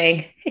guys are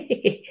saying.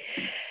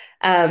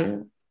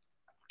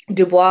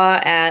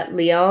 Dubois at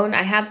Lyon.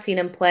 I have seen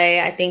him play.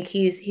 I think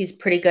he's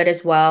pretty good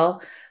as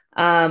well.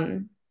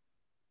 Well,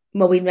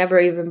 we've never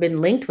even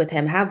been linked with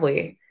him, have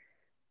we?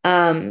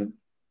 Berge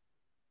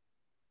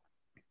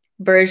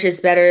is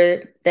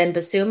better than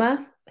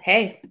Bissouma.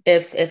 Hey,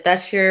 if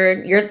that's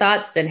your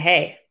thoughts, then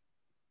hey.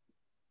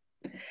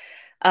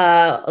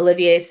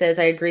 Olivier says,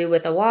 I agree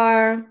with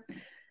Aouar.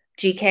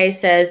 GK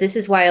says, this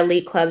is why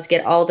elite clubs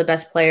get all the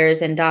best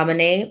players and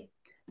dominate.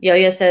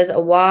 Yoya says,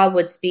 Aouar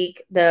would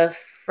speak the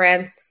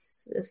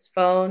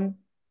Francophone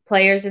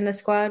players in the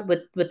squad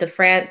with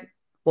the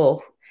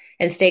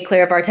and stay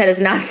clear of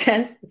Arteta's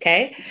nonsense.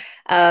 Okay.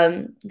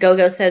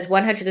 Gogo says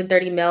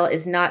 130 mil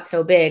is not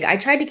so big. I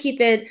tried to keep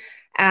it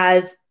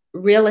as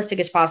realistic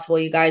as possible,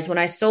 you guys. When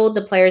I sold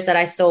the players that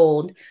I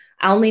sold,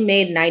 I only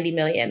made 90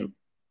 million.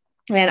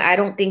 And I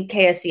don't think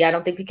KSE, I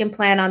don't think we can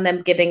plan on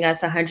them giving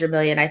us 100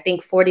 million. I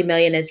think 40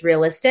 million is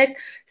realistic.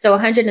 So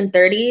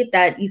 130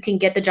 that you can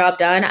get the job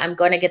done. I'm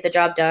going to get the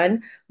job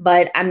done,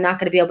 but I'm not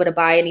going to be able to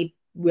buy any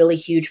really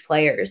huge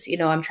players. You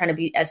know, I'm trying to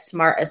be as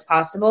smart as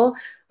possible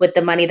with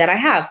the money that I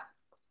have.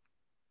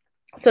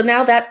 So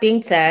now that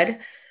being said,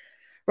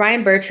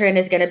 Ryan Bertrand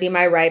is going to be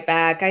my right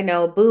back. I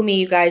know, boo me,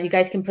 you guys. You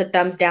guys can put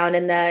thumbs down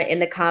in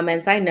the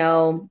comments. I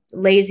know,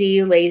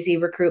 lazy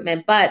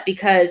recruitment, but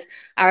because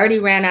I already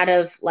ran out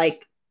of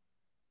like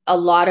a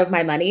lot of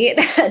my money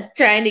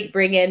trying to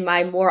bring in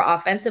my more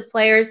offensive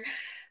players,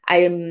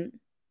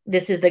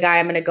 this is the guy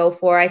I'm going to go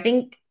for. I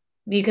think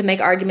you can make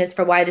arguments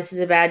for why this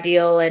is a bad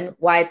deal and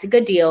why it's a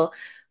good deal,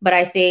 but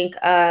I think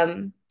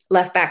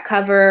left back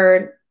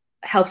cover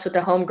helps with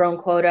the homegrown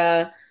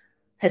quota,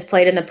 has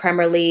played in the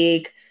Premier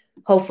League.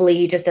 Hopefully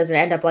he just doesn't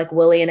end up like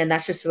Willian, and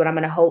that's just what I'm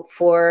going to hope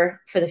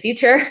for the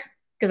future,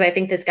 because I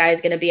think this guy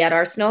is going to be at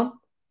Arsenal.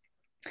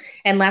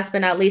 And last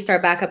but not least, our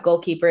backup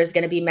goalkeeper is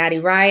going to be Matty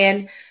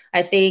Ryan.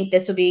 I think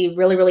this would be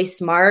really, really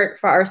smart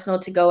for Arsenal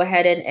to go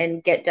ahead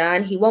and get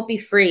done. He won't be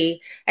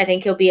free. I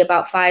think he'll be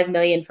about $5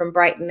 million from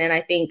Brighton. And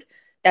I think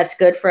that's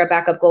good for a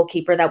backup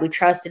goalkeeper that we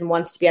trust and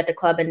wants to be at the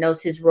club and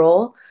knows his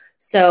role.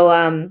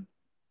 So,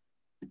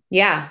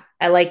 yeah,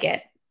 I like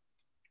it.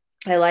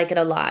 I like it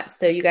a lot.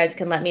 So you guys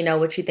can let me know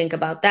what you think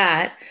about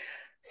that.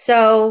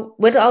 So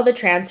with all the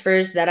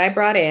transfers that I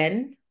brought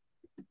in,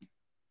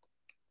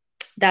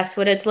 that's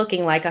what it's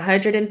looking like,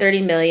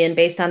 130 million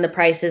based on the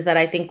prices that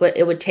I think what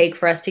it would take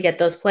for us to get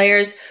those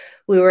players.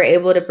 We were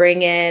able to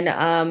bring in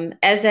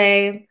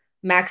Eze,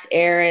 Max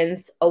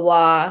Aarons,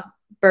 Awa,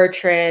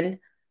 Bertrand,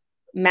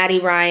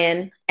 Matty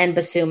Ryan, and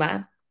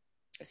Basuma.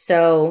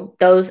 So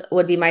those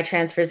would be my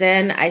transfers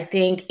in. I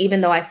think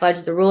even though I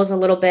fudged the rules a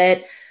little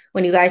bit,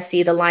 when you guys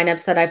see the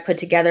lineups that I put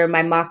together,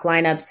 my mock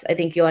lineups, I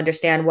think you'll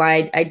understand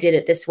why I did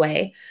it this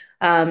way.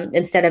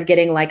 Instead of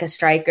getting like a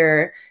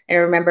striker. And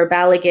remember,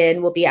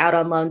 Balogun will be out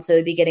on loan, so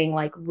he'll be getting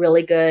like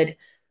really good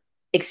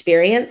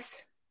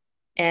experience.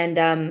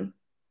 And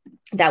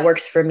that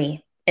works for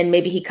me. And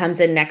maybe he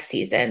comes in next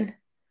season.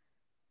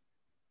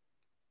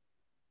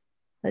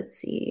 Let's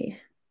see.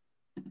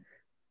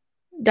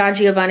 Don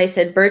Giovanni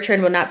said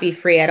Bertrand will not be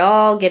free at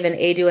all. Given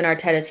Edu and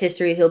Arteta's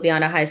history, he'll be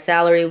on a high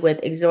salary with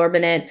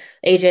exorbitant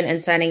agent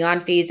and signing on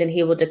fees, and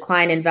he will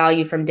decline in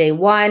value from day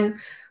one.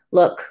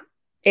 Look,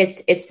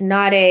 it's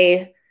not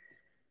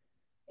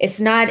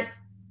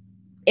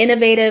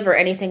innovative or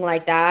anything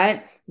like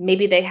that.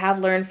 Maybe they have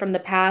learned from the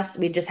past.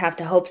 We just have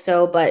to hope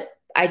so. But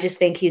I just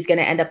think he's going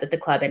to end up at the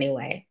club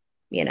anyway,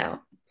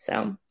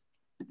 so.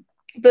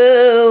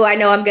 Boo. I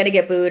know I'm going to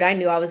get booed. I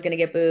knew I was going to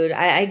get booed.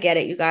 I get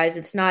it, you guys.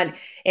 It's not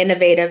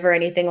innovative or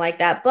anything like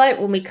that.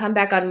 But when we come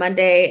back on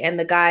Monday and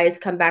the guys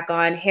come back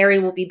on, Harry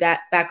will be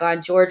back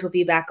on, George will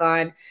be back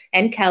on,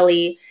 and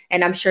Kelly.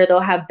 And I'm sure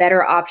they'll have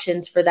better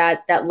options for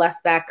that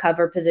left back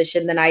cover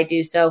position than I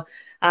do. So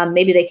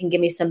maybe they can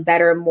give me some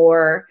better,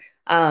 more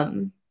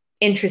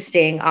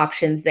interesting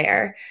options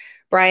there.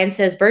 Brian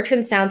says,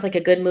 Bertrand sounds like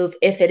a good move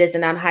if it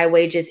isn't on high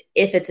wages,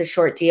 if it's a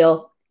short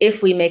deal,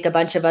 if we make a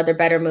bunch of other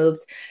better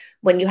moves.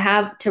 When you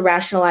have to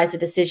rationalize a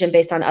decision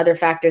based on other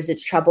factors,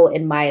 it's trouble,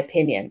 in my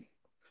opinion.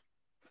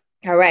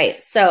 All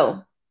right,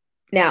 so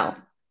now,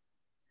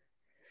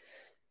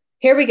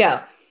 here we go.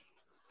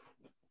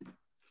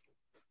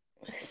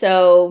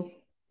 So,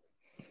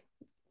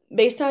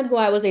 based on who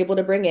I was able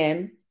to bring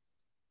in,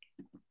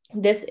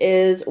 this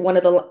is one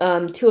of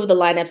the two of the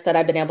lineups that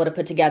I've been able to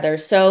put together.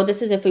 So,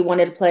 this is if we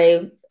wanted to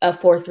play a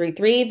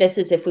 4-3-3. This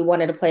is if we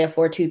wanted to play a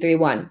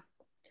 4-2-3-1.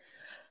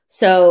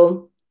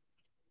 So,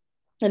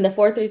 in the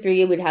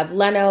 4-3-3, we'd have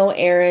Leno,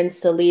 Aaron,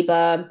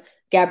 Saliba,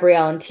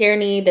 Gabriel, and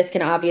Tierney. This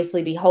can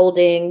obviously be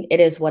holding.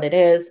 It is what it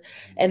is.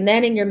 And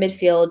then in your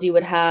midfield, you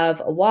would have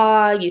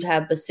Awa, you'd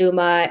have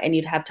Basuma, and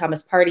you'd have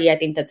Thomas Partey. I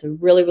think that's a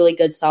really, really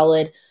good,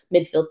 solid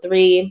midfield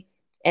three.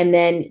 And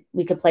then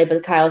we could play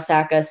Bukayo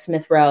Saka,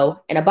 Smith Rowe,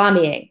 and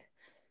Aubameyang.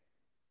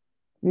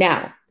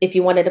 Now, if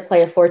you wanted to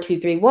play a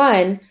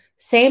 4-2-3-1,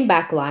 same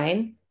back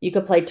line. You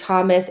could play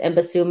Thomas and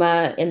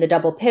Basuma in the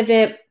double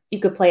pivot. You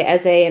could play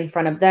Eze in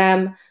front of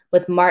them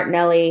with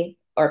Martinelli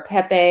or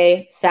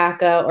Pepe,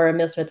 Saka, or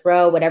Emile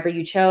Smith-Rowe, whatever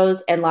you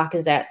chose, and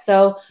Lacazette.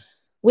 So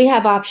we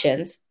have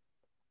options.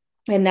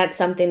 And that's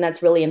something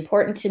that's really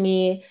important to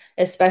me,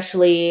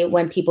 especially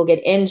when people get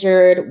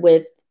injured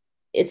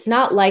it's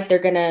not like they're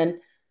going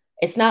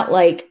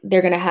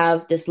to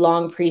have this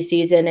long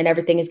preseason and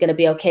everything is going to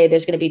be okay.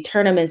 There's going to be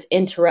tournaments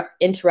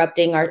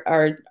interrupting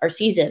our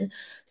season.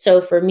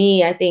 So for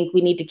me, I think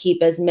we need to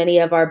keep as many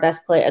of our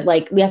best players.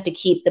 Like, we have to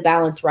keep the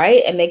balance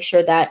right and make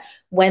sure that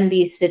when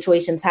these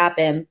situations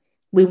happen,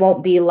 we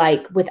won't be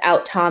like,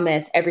 without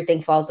Thomas,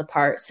 everything falls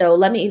apart. So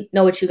let me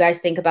know what you guys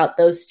think about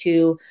those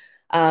two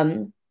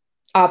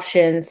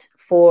options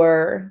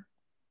for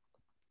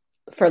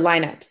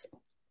lineups.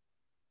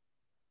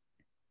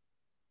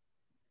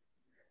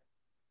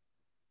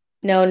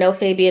 No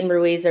Fabian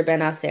Ruiz or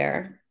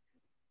Benacer.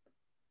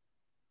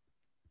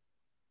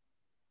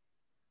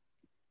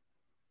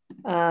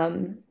 Not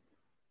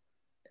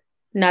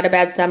a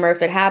bad summer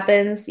if it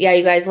happens. Yeah,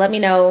 you guys, let me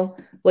know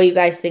what you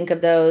guys think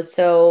of those.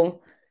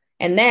 So,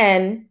 and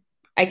then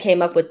I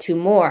came up with two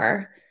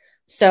more.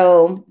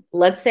 So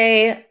let's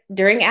say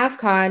during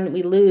AFCON,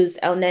 we lose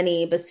El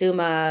Neni,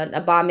 Basuma,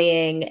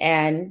 Aubameyang,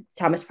 and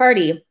Thomas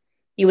Partey.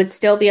 You would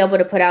still be able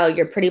to put out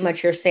your pretty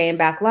much your same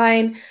back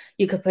line.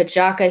 You could put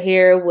Xhaka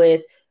here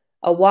with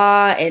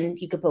Awa, and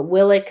you could put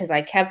Willock because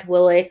I kept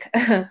Willock.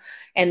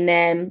 And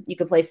then you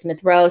could play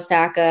Smith Rowe,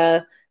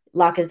 Saka,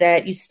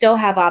 Lacazette. You still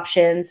have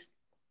options.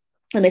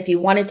 And if you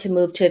wanted to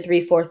move to a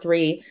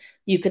 3-4-3,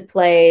 you could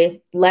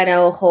play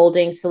Leno,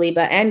 Holding,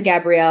 Saliba, and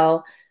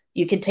Gabriel.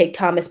 You could take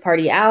Thomas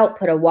Partey out,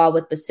 put a wall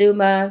with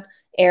Basuma,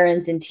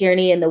 Aarons and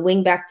Tierney in the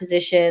wingback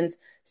positions,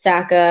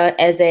 Saka,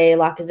 Eze,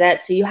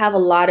 Lacazette. So you have a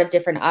lot of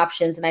different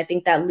options. And I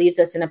think that leaves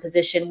us in a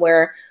position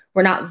where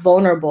we're not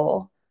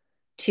vulnerable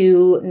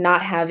to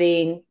not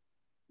having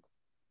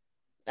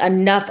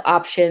enough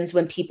options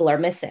when people are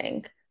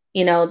missing.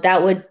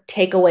 That would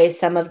take away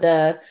some of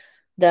the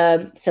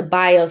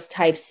Ceballos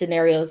type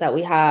scenarios that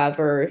we have,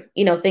 or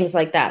things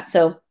like that.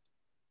 So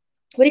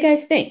what do you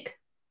guys think?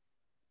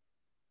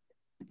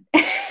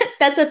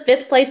 That's a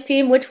fifth place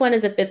team. Which one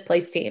is a fifth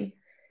place team?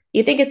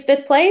 You think it's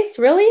fifth place?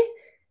 Really?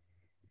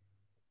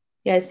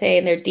 You guys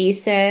saying they're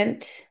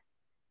decent.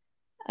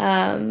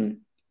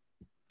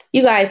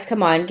 You guys,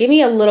 come on, give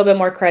me a little bit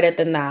more credit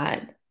than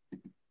that.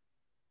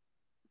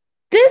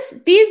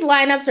 These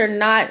lineups are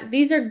not,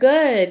 these are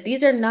good.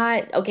 These are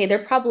not, okay,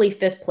 they're probably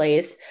fifth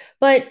place,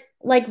 but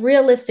like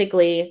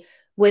realistically,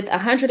 with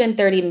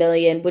 130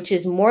 million, which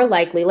is more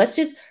likely, let's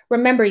just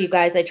remember, you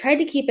guys, I tried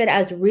to keep it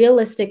as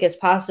realistic as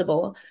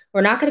possible.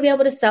 We're not going to be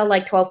able to sell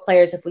like 12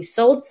 players if we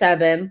sold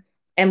 7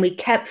 and we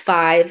kept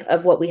 5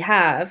 of what we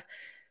have.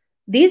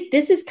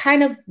 This is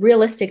kind of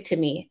realistic to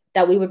me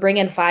that we would bring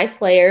in 5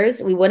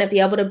 players. We wouldn't be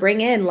able to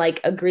bring in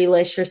like a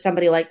Grealish or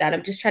somebody like that.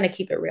 I'm just trying to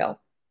keep it real.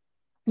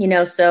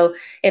 So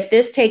if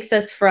this takes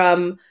us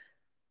from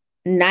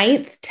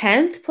 9th,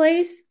 10th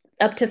place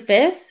up to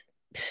 5th,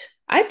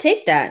 I'd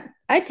take that.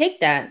 I'd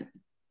take that.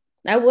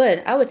 I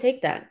would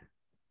take that.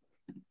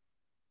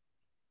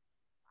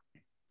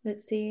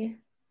 Let's see.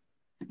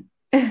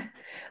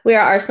 We are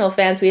Arsenal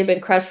fans. We have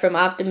been crushed from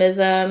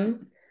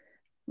optimism.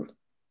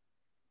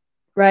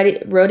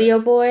 Rodeo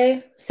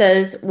Boy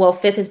says, well,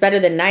 5th is better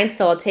than 9th,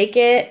 so I'll take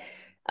it.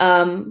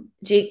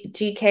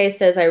 GK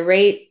says, I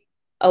rate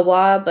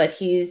Awa, but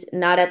he's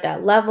not at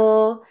that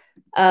level.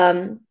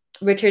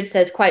 Richard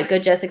says, quite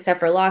good, just except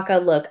for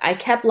Laka. Look, I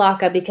kept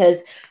Laka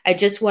because I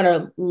just want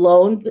to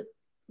loan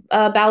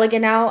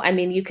Balogun out. I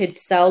mean, you could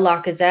sell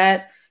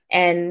Lacazette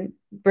and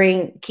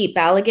keep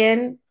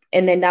Balogun,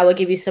 and then that would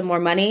give you some more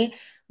money.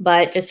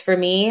 But just for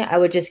me, I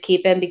would just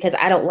keep him because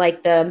I don't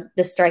like the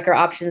striker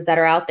options that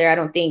are out there. I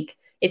don't think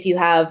if you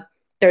have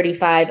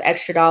 $35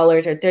 extra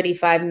or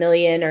 35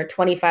 million or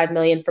 25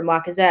 million from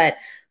Lacazette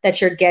that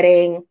you're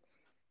getting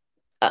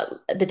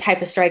the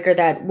type of striker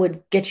that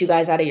would get you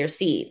guys out of your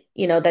seat.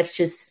 That's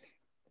just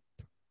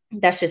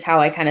how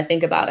I kind of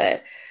think about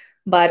it.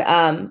 But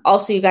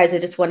also, you guys, I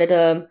just wanted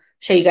to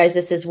show you guys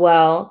this as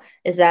well,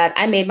 is that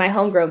I made my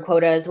homegrown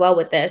quota as well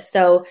with this.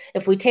 So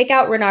if we take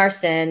out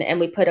Renarsson and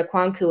we put a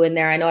Kwanku in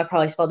there, I know I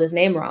probably spelled his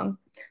name wrong,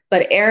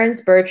 but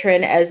Aarons,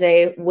 Bertrand,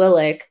 Eze,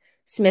 Willock,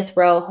 Smith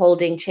Rowe,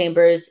 Holding,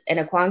 Chambers, and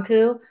a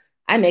Kwanku,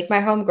 I make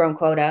my homegrown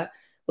quota,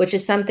 which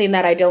is something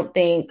that I don't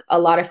think a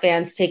lot of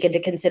fans take into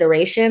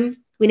consideration.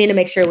 We need to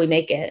make sure we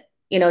make it.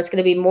 It's going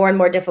to be more and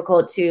more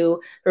difficult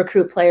to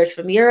recruit players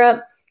from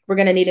Europe. We're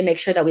going to need to make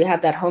sure that we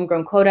have that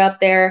homegrown quota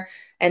up there.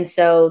 And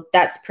so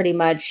that's pretty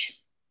much,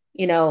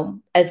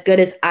 as good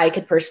as I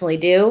could personally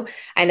do.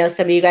 I know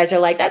some of you guys are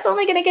like, that's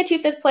only going to get you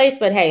 5th place,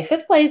 but hey,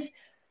 5th place,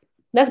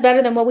 that's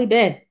better than what we've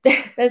been.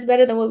 That's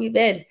better than what we've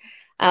been.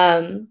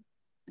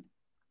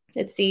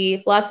 Let's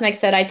see. Flossneck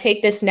said, I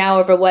take this now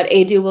over what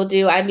Adu will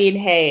do. I mean,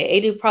 hey,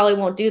 Adu probably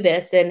won't do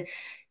this. And,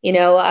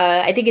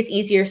 I think it's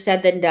easier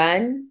said than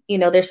done.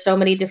 There's so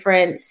many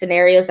different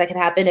scenarios that could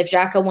happen. If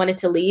Xhaka wanted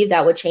to leave,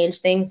 that would change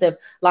things. If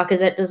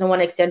Lacazette doesn't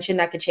want an extension,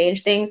 that could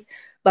change things.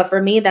 But for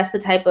me, that's the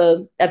type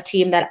of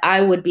team that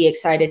I would be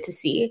excited to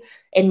see.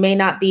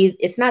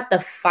 It's not the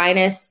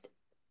finest.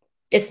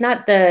 It's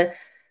not the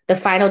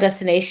final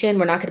destination.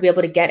 We're not going to be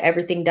able to get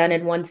everything done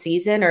in one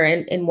season or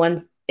in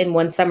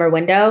one summer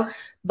window.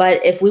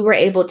 But if we were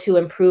able to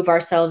improve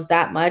ourselves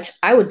that much,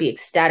 I would be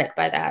ecstatic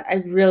by that. I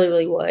really,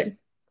 really would.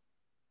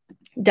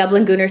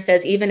 Dublin Gunner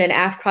says, even an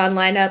AFCON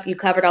lineup, you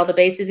covered all the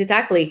bases.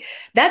 Exactly.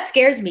 That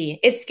scares me.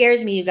 It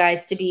scares me, you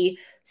guys, to be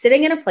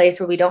sitting in a place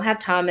where we don't have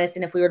Thomas.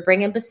 And if we would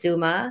bring in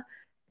Basuma,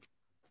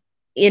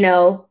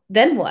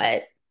 then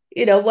what?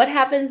 What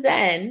happens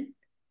then?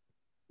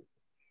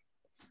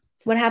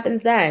 What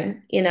happens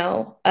then?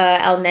 El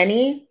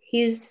Neni,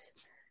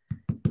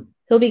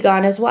 he'll be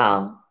gone as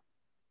well.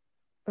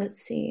 Let's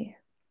see.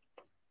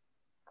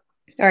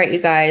 All right,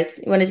 you guys,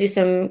 you want to do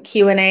some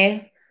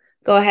Q&A?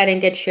 Go ahead and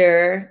get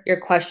your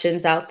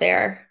questions out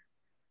there.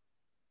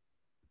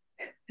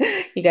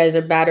 You guys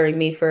are battering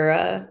me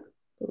for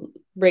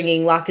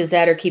bringing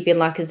Lacazette or keeping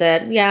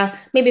Lacazette. Yeah,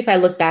 maybe if I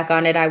look back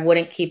on it, I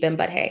wouldn't keep him,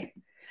 but hey.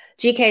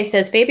 GK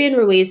says, Fabian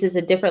Ruiz is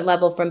a different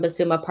level from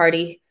Basuma,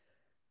 Partey,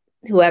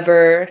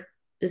 whoever,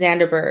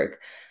 Zanderberg.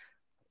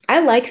 I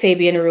like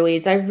Fabian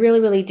Ruiz. I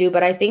really, really do,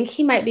 but I think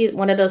he might be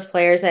one of those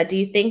players that, do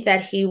you think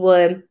that he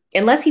would,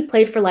 unless he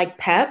played for like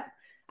Pep,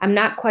 I'm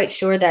not quite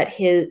sure that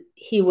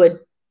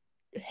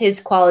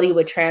his quality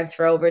would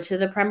transfer over to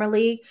the Premier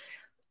League.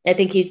 I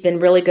think he's been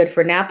really good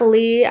for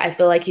Napoli. I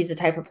feel like he's the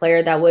type of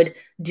player that would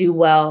do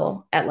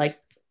well at like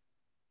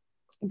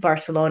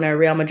Barcelona,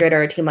 Real Madrid,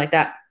 or a team like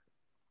that.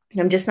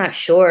 I'm just not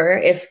sure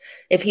if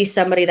he's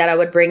somebody that I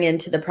would bring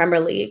into the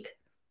Premier League.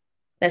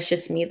 That's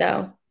just me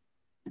though.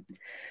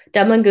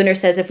 Dublin Gunner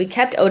says, if we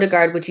kept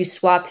Odegaard, would you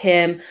swap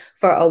him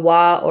for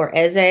Awa or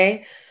Eze?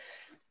 I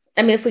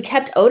mean, if we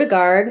kept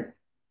Odegaard,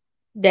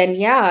 then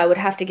yeah, I would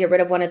have to get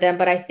rid of one of them.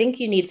 But I think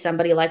you need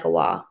somebody like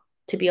Awa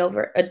to be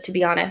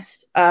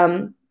honest.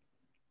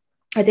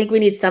 I think we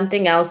need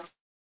something else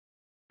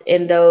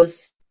in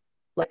those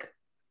like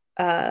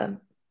 8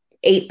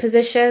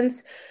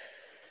 positions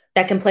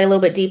that can play a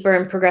little bit deeper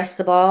and progress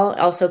the ball,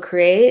 also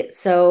create.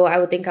 So I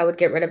would think I would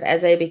get rid of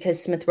Eze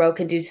because Smith Rowe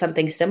can do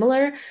something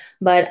similar.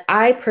 But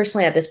I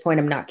personally, at this point,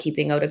 I'm not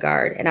keeping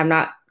Odegaard, and I'm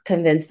not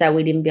convinced that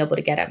we'd even be able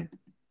to get him.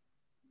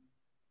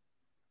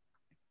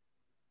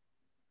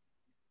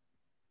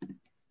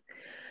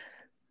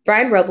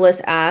 Brian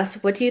Robles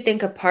asks, what do you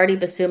think of Partey,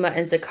 Bissouma,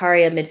 and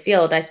Zakaria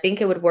midfield? I think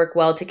it would work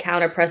well to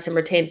counter press and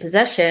retain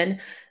possession.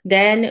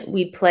 Then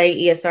we'd play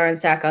ESR and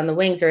Saka on the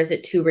wings, or is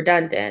it too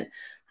redundant?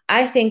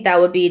 I think that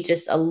would be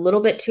just a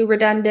little bit too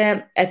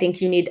redundant. I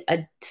think you need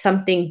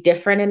something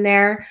different in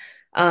there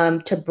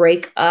to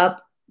break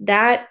up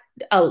that.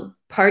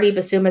 Partey,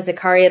 Bissouma,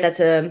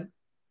 Zakaria,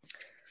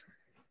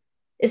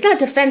 it's not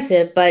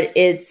defensive, but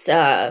it's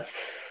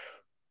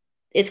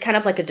kind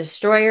of like a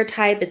destroyer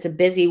type. It's a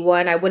busy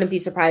one. I wouldn't be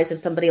surprised if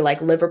somebody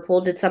like Liverpool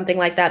did something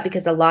like that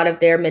because a lot of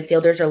their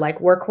midfielders are like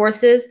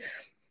workhorses.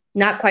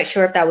 Not quite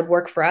sure if that would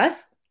work for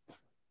us.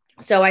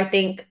 So I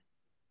think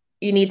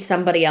you need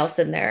somebody else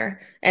in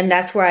there. And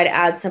that's where I'd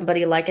add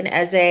somebody like an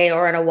Eze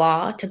or an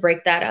Awa to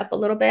break that up a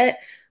little bit.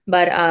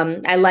 But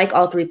I like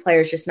all 3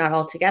 players, just not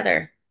all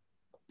together.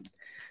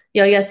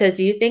 Yo-Yo says,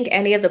 do you think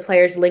any of the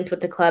players linked with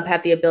the club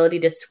have the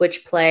ability to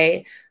switch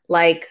play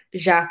like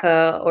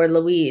Xhaka or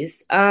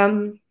Luiz?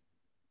 That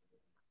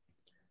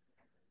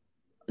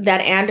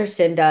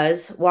Anderson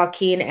does.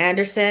 Joaquin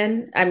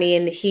Anderson. I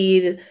mean,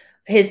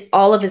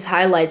 all of his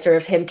highlights are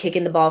of him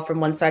kicking the ball from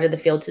one side of the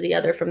field to the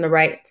other from the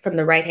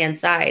right hand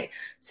side.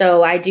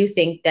 So I do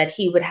think that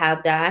he would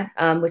have that,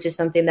 which is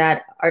something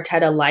that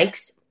Arteta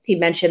likes. He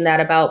mentioned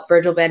that about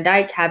Virgil van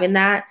Dijk having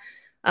that.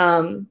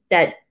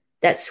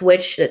 That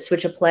switch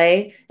of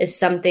play is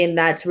something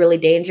that's really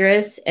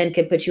dangerous and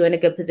can put you in a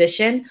good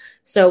position.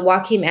 So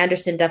Joaquin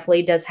Anderson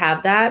definitely does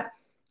have that.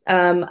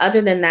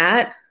 Other than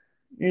that,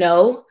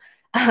 no,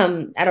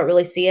 I don't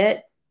really see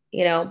it,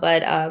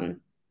 but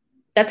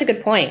that's a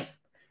good point.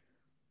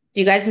 Do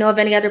you guys know of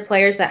any other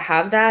players that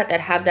have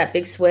that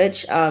big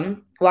switch?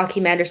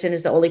 Joaquin Anderson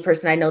is the only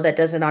person I know that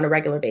does it on a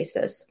regular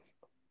basis.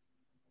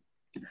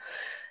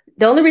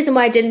 The only reason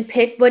why I didn't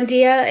pick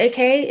Buendia,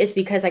 AK, is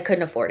because I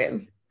couldn't afford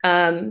him.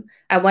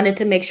 I wanted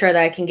to make sure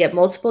that I can get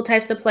multiple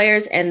types of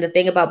players. And the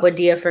thing about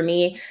Buendia for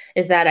me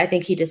is that I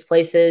think he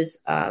displaces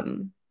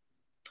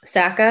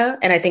Saka.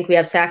 And I think we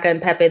have Saka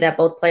and Pepe that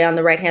both play on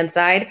the right-hand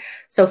side.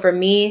 So for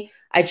me,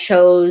 I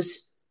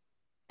chose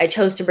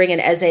to bring in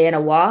Eze and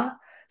Awa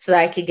so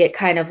that I could get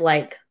kind of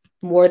like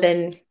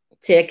I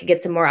could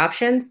get some more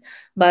options.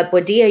 But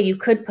Buendia, you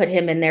could put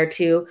him in there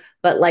too.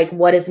 But like,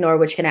 what is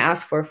Norwich going to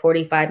ask for?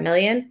 45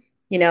 million?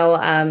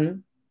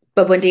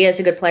 But Buendia is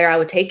a good player. I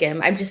would take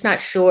him. I'm just not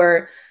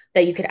sure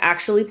that you could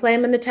actually play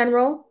him in the 10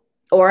 role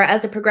or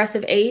as a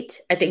progressive 8.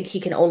 I think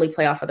he can only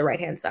play off of the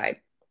right-hand side.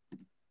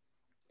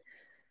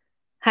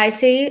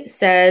 Heisey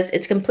says,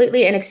 it's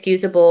completely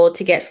inexcusable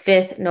to get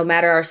 5th no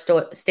matter our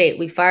state.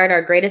 We fired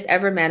our greatest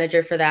ever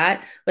manager for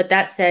that. But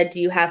that said, do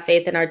you have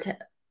faith in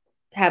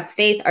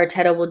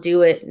Arteta will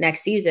do it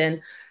next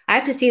season? I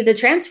have to see the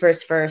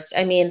transfers first.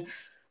 I mean,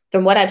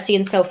 from what I've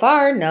seen so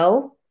far,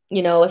 no.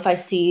 If I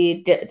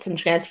see some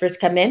transfers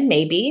come in,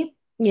 maybe.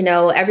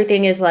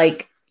 Everything is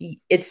like,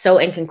 it's so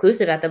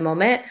inconclusive at the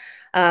moment.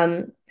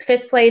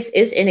 5th place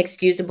is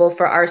inexcusable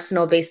for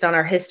Arsenal based on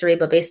our history,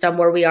 but based on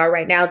where we are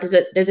right now,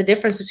 there's a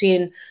difference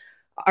between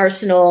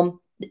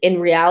Arsenal in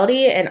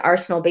reality and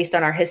Arsenal based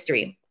on our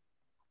history.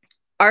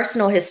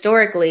 Arsenal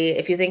historically,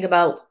 if you think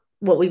about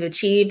what we've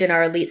achieved in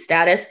our elite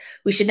status,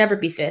 we should never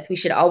be 5th. We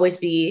should always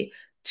be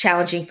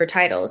challenging for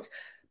titles.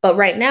 But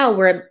right now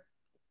we're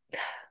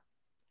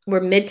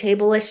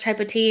mid-table-ish type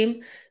of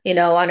team.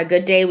 On a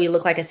good day, we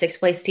look like a 6th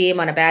place team.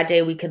 On a bad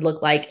day, we could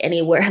look like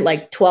anywhere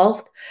like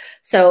 12th.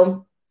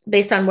 So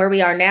based on where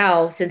we are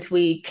now, since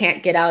we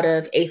can't get out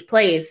of 8th,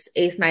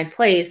 9th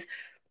place,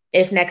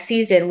 if next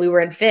season we were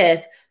in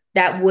 5th,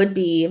 that would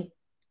be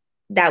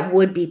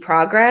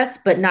progress,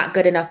 but not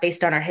good enough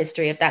based on our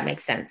history, if that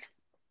makes sense.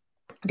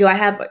 Do I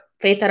have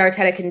faith that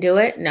Arteta can do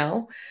it?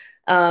 No.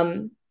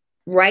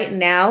 Right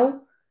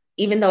now,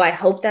 even though I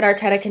hope that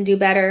Arteta can do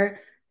better,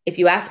 if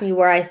you ask me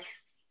what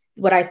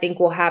I think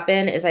will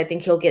happen is I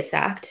think he'll get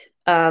sacked.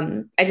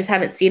 I just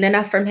haven't seen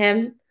enough from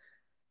him.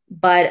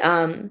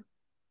 But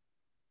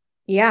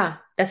yeah,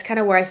 that's kind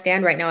of where I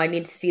stand right now. I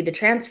need to see the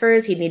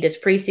transfers. He'd need his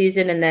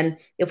preseason. And then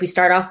if we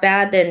start off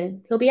bad,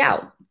 then he'll be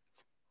out.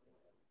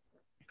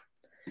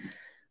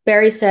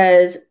 Barry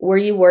says, were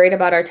you worried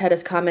about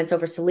Arteta's comments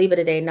over Saliba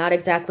today? Not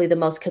exactly the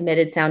most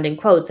committed sounding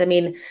quotes. I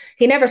mean,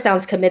 he never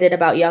sounds committed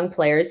about young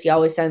players. He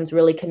always sounds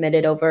really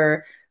committed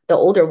over the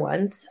older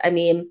ones. I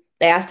mean,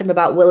 they asked him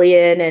about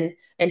Willian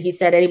and he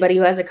said anybody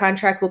who has a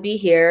contract will be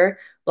here,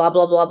 blah,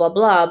 blah, blah, blah,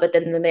 blah. But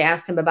then when they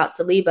asked him about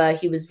Saliba,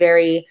 he was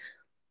very,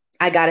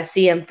 I got to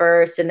see him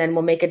first and then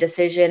we'll make a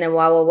decision and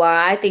wah, wah,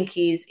 wah. I think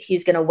he's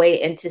going to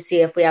wait and to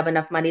see if we have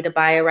enough money to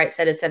buy a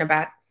right-sided center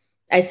back.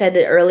 I said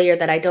that earlier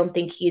that I don't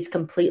think he's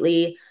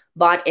completely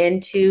bought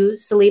into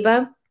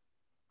Saliba.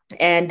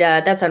 And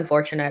that's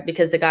unfortunate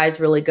because the guy's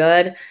really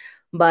good.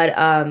 But,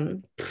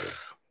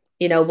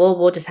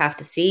 we'll just have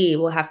to see.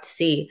 We'll have to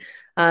see.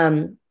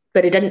 But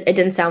it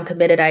didn't sound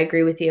committed. I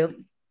agree with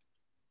you.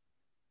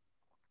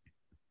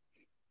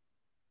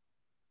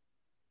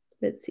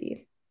 Let's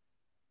see.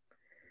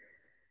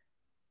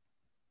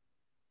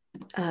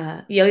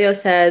 Yo-Yo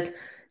says,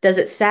 does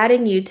it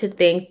sadden you to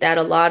think that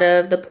a lot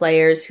of the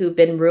players who've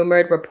been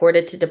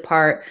reported to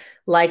depart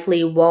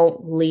likely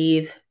won't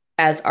leave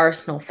as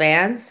Arsenal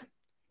fans?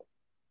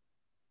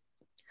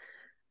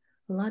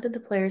 A lot of the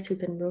players who've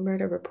been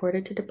rumored or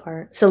reported to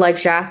depart. So like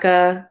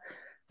Xhaka,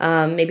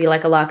 maybe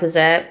like a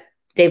Lacazette,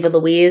 David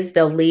Luiz,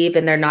 they'll leave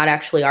and they're not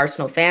actually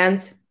Arsenal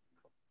fans.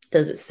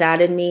 Does it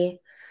sadden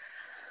me?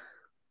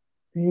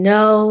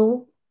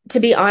 No, to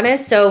be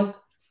honest. So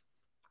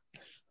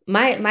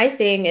my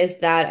thing is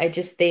that I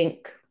just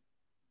think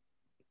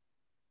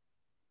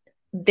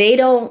they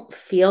don't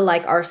feel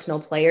like Arsenal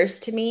players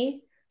to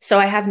me. So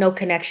I have no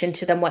connection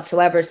to them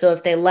whatsoever. So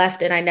if they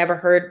left and I never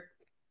heard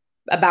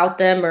about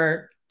them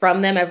or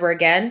from them ever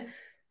again,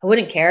 I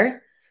wouldn't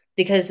care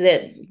because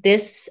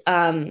this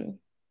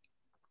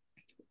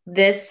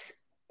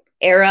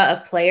era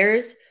of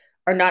players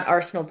are not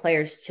Arsenal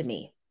players to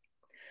me.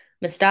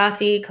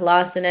 Mustafi,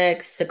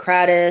 Kolasinac,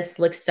 Socrates,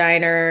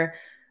 Lichtsteiner,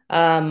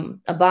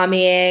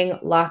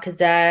 Aubameyang,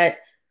 Lacazette.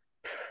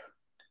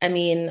 I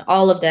mean,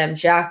 all of them,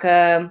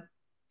 Xhaka,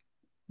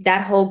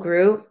 that whole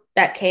group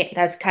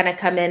that's kind of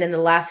come in the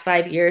last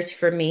 5 years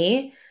for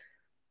me,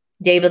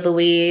 David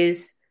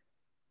Luiz,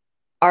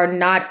 are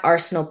not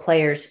Arsenal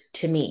players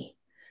to me.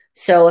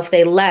 So if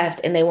they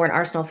left and they weren't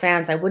Arsenal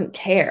fans, I wouldn't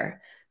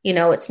care.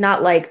 It's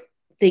not like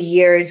the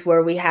years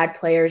where we had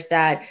players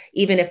that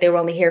even if they were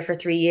only here for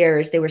 3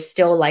 years, they were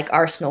still like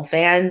Arsenal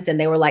fans and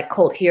they were like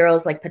cult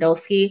heroes like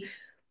Podolski.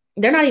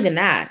 They're not even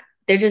that.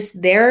 They're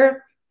just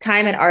their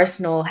time at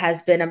Arsenal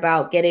has been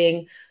about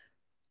getting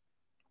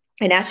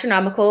an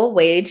astronomical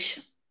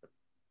wage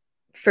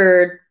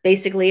for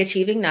basically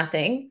achieving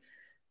nothing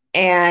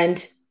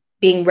and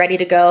being ready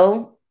to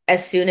go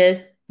as soon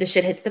as the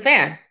shit hits the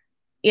fan.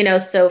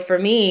 So for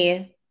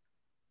me,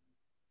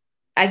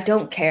 I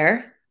don't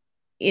care,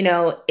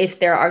 if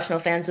they're Arsenal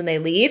fans when they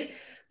leave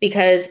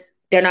because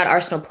they're not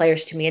Arsenal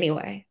players to me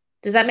anyway.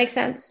 Does that make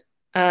sense?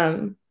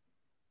 I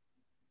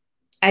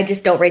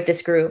just don't rate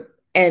this group.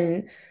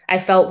 And I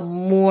felt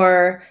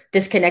more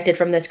disconnected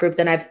from this group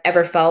than I've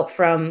ever felt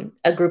from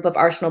a group of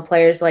Arsenal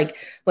players. Like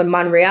when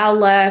Monreal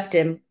left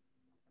and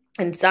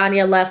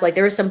Sanya left, like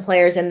there were some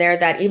players in there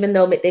that even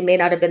though they may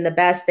not have been the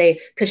best,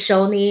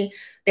 Koscielny,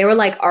 they were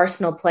like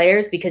Arsenal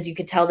players because you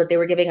could tell that they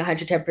were giving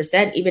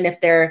 110%, even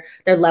if their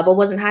level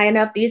wasn't high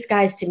enough. These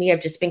guys to me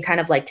have just been kind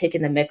of like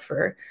taking the mick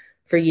for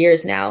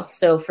years now.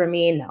 So for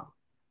me, no.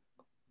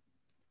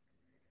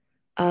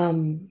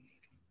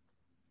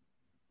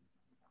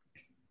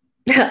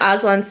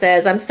 Aslan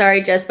says, I'm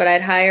sorry, Jess, but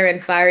I'd hire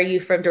and fire you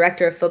from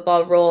director of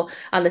football role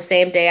on the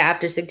same day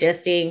after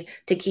suggesting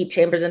to keep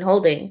Chambers and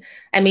Holding.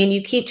 I mean,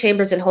 you keep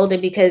Chambers and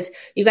Holding because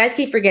you guys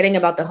keep forgetting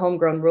about the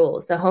homegrown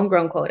rules, the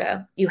homegrown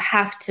quota. You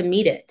have to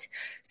meet it.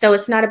 So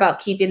it's not about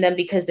keeping them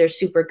because they're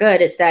super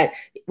good. It's that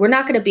we're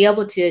not going to be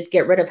able to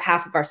get rid of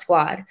half of our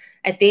squad.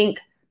 I think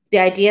the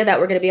idea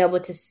that we're going to be able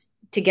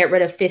to get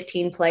rid of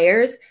 15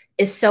 players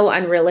is so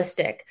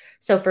unrealistic.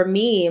 So for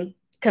me,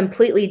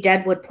 completely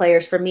deadwood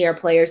players for me are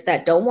players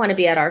that don't want to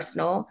be at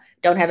Arsenal,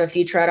 don't have a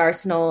future at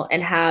Arsenal,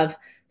 and have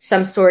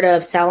some sort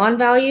of sell-on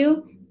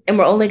value. And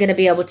we're only going to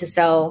be able to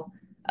sell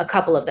a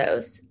couple of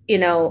those.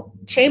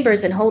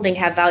 Chambers and Holding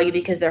have value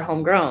because they're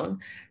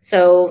homegrown.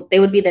 So they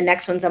would be the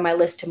next ones on my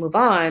list to move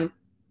on.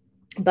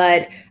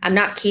 But I'm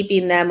not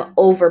keeping them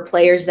over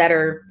players that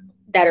are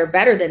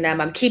better than them.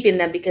 I'm keeping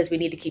them because we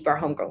need to keep our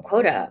homegrown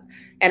quota up.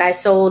 And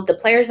the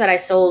players that I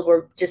sold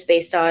were just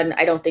based on,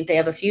 I don't think they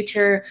have a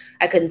future.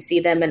 I couldn't see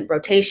them in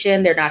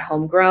rotation. They're not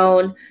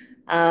homegrown.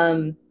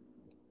 I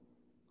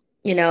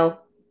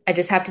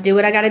just have to do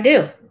what I got to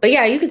do. But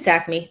yeah, you can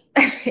sack me.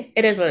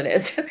 It is what it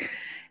is.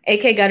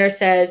 AK Gunner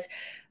says,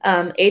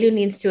 Edu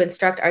needs to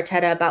instruct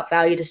Arteta about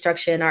value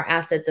destruction. Our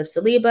assets of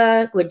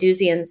Saliba,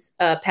 Guendouzi, and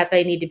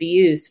Pepe need to be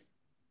used.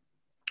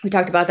 We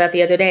talked about that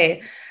the other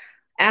day.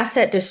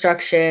 Asset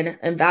destruction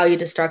and value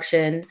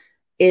destruction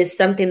is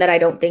something that I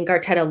don't think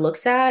Arteta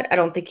looks at. I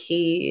don't think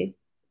he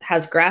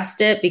has grasped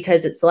it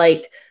because it's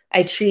like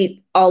I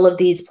treat all of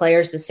these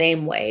players the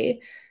same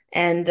way.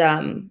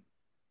 And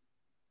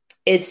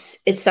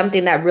it's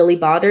something that really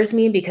bothers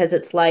me because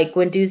it's like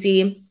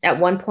Guendouzi at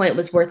one point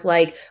was worth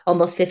like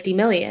almost 50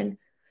 million.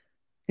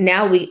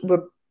 now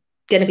we're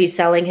going to be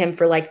selling him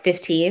for like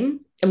 15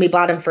 and we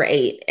bought him for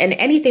 8. And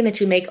anything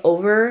that you make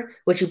over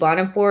what you bought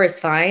him for is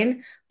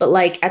fine. But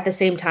like at the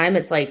same time,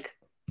 it's like,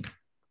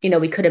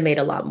 we could have made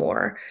a lot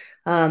more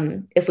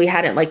if we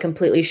hadn't like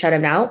completely shut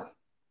him out.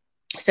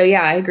 So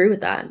yeah, I agree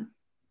with that.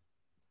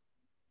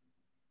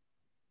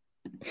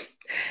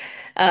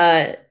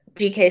 Uh,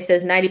 GK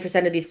says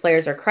 90% of these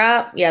players are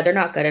crap. Yeah, they're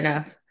not good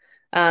enough.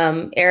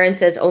 Aaron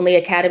says only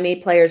academy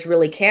players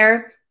really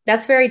care.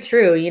 That's very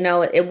true.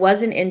 It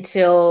wasn't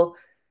until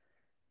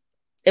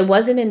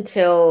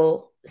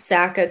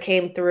Saka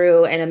came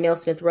through and Emil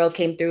Smith Rowe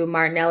came through,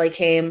 Martinelli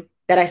came,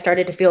 that I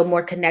started to feel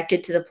more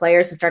connected to the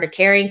players and started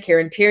caring.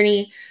 Kieran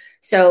Tierney.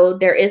 So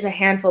there is a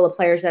handful of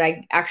players that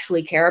I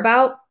actually care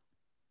about.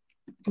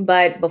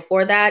 But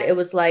before that, it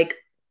was like,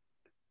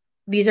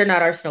 these are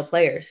not Arsenal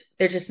players.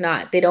 They're just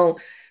not. They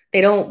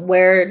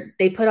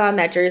put on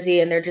that jersey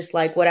and they're just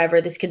like,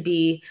 whatever, this could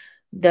be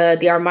the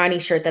Armani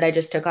shirt that I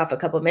just took off a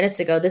couple of minutes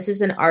ago. This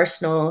is an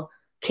Arsenal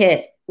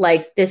kit.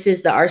 Like, this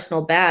is the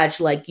Arsenal badge.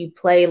 Like, you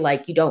play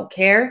like you don't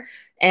care.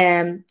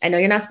 And I know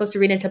you're not supposed to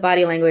read into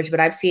body language,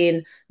 but I've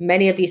seen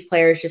many of these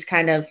players just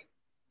kind of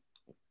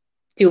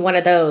do one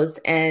of those.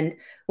 And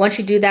once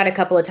you do that a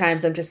couple of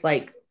times, I'm just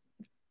like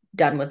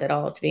done with it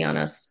all, to be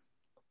honest.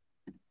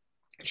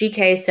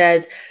 GK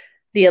says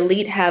the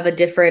elite have a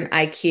different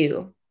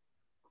IQ.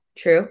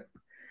 True.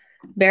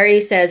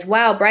 Barry says,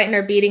 wow, Brighton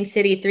are beating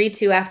City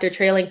 3-2 after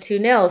trailing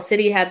 2-0.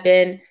 City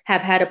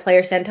have had a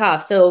player sent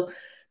off. So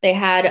they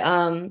had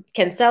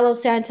Cancelo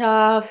sent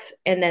off,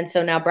 and then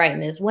so now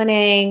Brighton is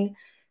winning.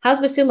 How's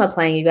Basuma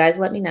playing, you guys?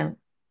 Let me know.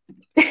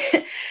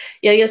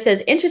 Yo-Yo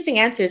says, interesting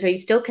answers. Are you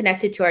still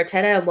connected to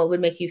Arteta, and what would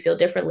make you feel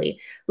differently?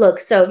 Look,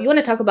 so if you want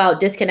to talk about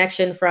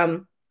disconnection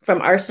from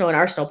Arsenal and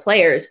Arsenal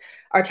players,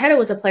 Arteta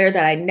was a player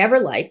that I never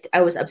liked.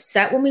 I was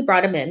upset when we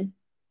brought him in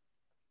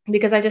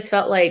because I just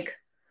felt like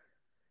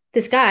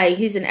this guy,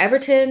 he's an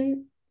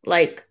Everton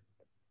like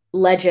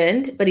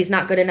legend, but he's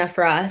not good enough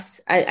for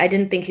us. I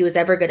didn't think he was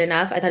ever good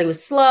enough. I thought he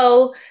was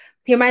slow.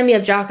 He reminded me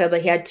of Xhaka,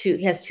 but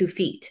he has 2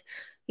 feet.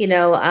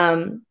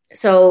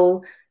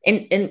 So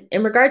in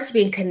regards to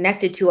being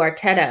connected to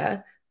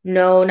Arteta,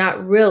 no,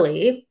 not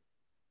really.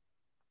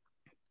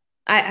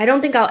 I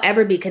don't think I'll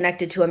ever be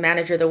connected to a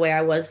manager the way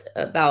I was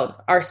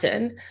about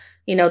Arsene.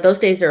 Those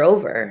days are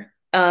over.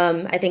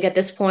 I think at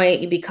this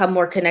point you become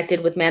more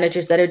connected with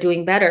managers that are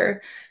doing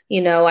better.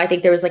 I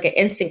think there was like an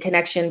instant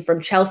connection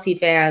from Chelsea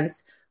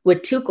fans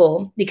with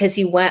Tuchel because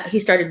he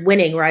started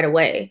winning right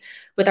away.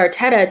 With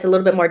Arteta, it's a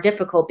little bit more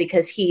difficult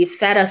because he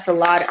fed us a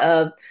lot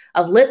of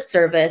lip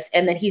service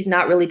and then he's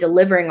not really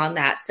delivering on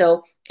that.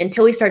 So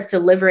until he starts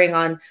delivering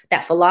on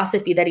that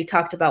philosophy that he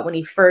talked about when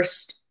he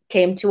first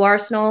came to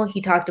Arsenal,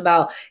 he talked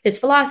about his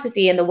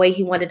philosophy and the way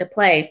he wanted to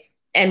play.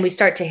 And we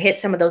start to hit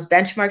some of those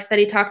benchmarks that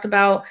he talked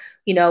about.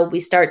 We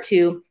start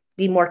to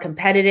be more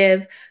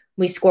competitive.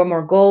 We score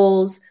more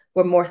goals.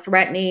 We're more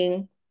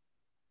threatening.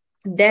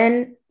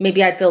 Then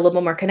maybe I'd feel a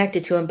little more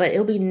connected to him, but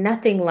it'll be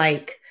nothing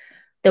like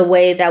the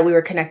way that we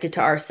were connected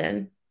to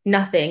Arsene.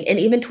 Nothing. And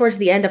even towards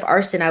the end of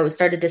Arsene, I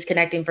started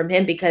disconnecting from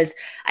him because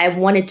I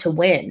wanted to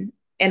win.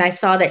 And I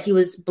saw that he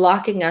was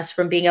blocking us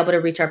from being able to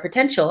reach our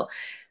potential.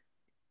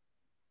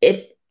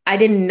 If I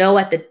didn't know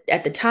at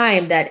the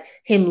time that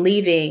him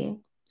leaving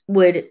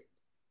would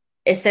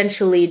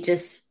essentially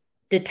just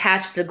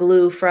detach the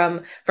glue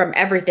from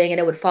everything and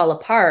it would fall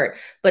apart.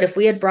 But if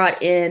we had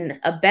brought in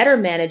a better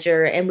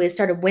manager and we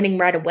started winning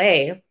right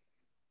away,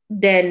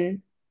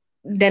 then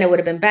it would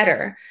have been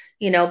better.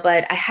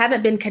 But I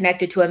haven't been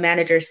connected to a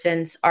manager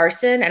since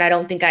Arsene, and I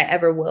don't think I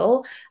ever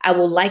will. I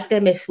will like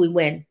them if we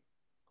win.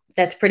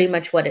 That's pretty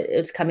much what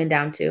it's coming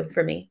down to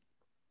for me.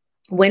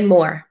 Win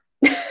more.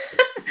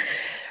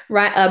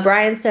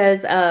 Brian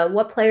says,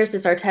 what players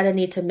does Arteta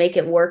need to make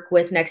it work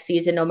with next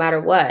season, no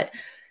matter what?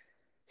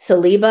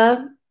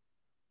 Saliba,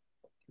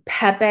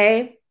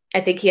 Pepe.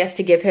 I think he has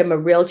to give him a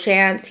real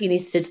chance. He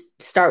needs to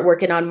start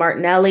working on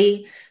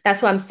Martinelli.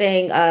 That's why I'm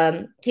saying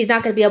he's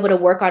not going to be able to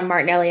work on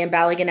Martinelli and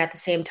Balogun at the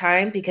same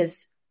time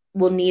because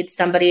we'll need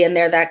somebody in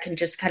there that can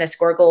just kind of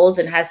score goals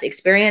and has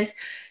experience.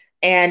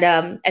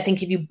 And I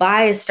think if you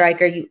buy a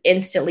striker, you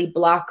instantly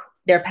block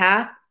their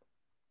path.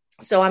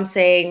 So I'm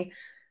saying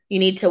you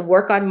need to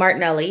work on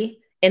Martinelli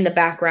in the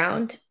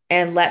background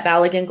and let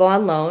Balogun go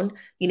on loan.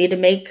 You need to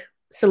make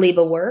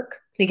Saliba work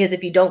because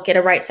if you don't get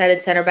a right-sided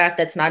center back,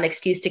 that's not an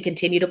excuse to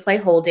continue to play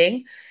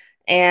holding.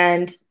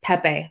 And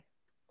Pepe,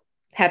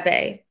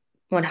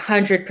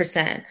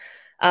 100%.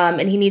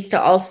 And he needs to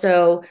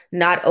also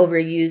not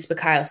overuse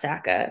Bukayo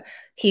Saka.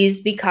 He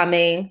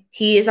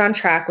is on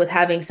track with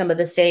having some of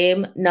the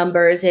same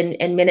numbers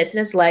and minutes in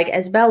his leg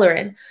as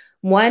Bellerin.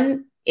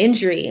 One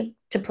injury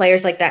to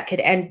players like that could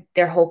end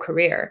their whole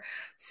career.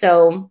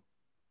 So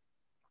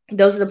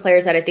those are the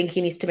players that I think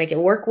he needs to make it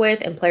work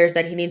with and players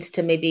that he needs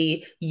to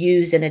maybe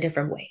use in a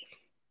different way.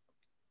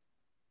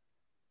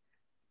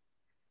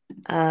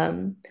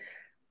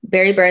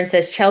 Barry Burns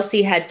says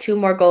Chelsea had 2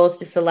 more goals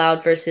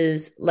disallowed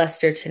versus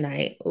Leicester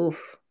tonight.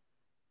 Oof.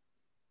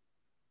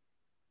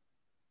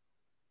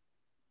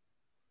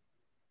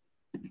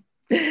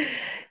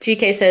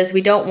 GK says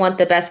we don't want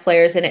the best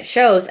players and it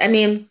shows. I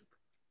mean,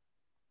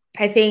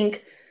 I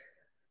think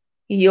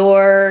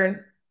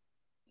your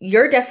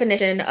your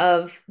definition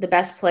of the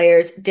best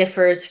players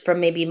differs from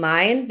maybe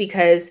mine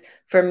because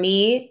for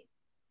me,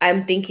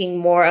 I'm thinking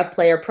more of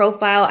player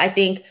profile. I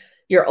think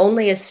you're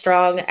only as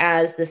strong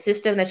as the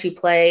system that you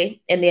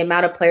play and the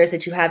amount of players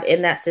that you have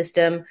in that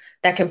system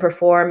that can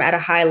perform at a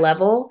high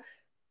level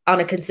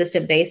on a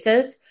consistent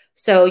basis.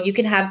 So you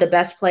can have the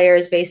best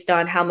players based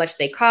on how much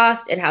they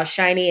cost and how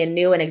shiny and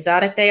new and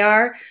exotic they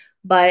are.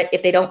 But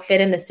if they don't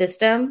fit in the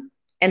system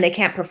and they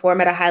can't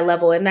perform at a high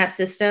level in that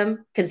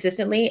system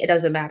consistently, it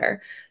doesn't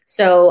matter.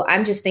 So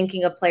I'm just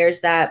thinking of players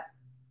that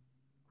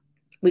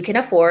we can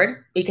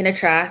afford, we can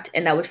attract,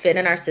 and that would fit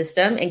in our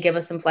system and give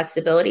us some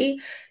flexibility.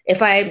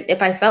 If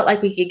I felt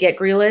like we could get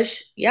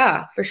Grealish,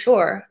 yeah, for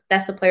sure,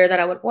 that's the player that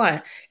I would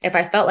want. If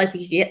I felt like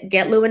we could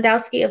get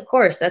Lewandowski, of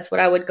course, that's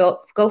what I would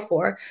go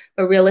for.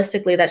 But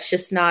realistically, that's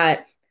just not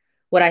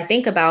what I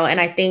think about.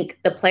 And I think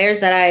the players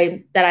that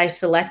I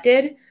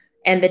selected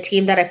and the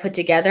team that I put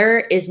together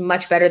is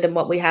much better than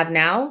what we have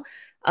now.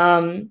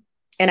 Um,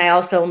 and I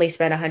also only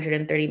spent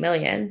 130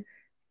 million,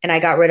 and I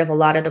got rid of a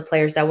lot of the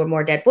players that were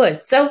more dead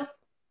wood. So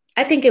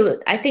I think it was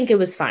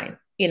fine.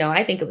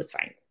 I think it was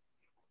fine.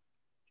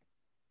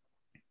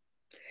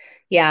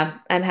 Yeah,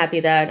 I'm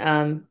happy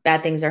that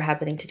bad things are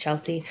happening to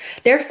Chelsea.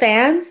 Their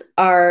fans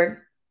are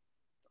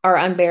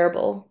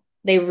unbearable.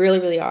 They really,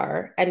 really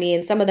are. I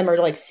mean, some of them are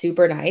like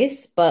super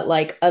nice, but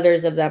like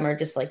others of them are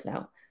just like,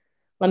 no.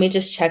 Let me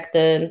just check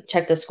the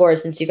score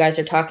since you guys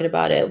are talking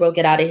about it. We'll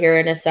get out of here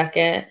in a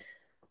second.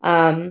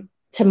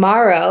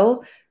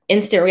 Tomorrow,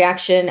 instant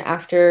reaction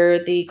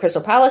after the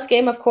Crystal Palace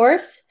game, of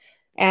course.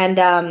 And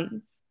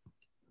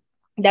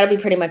that'll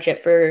be pretty much it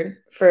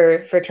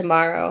for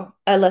tomorrow,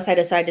 unless I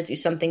decide to do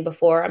something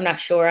before. I'm not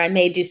sure. I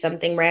may do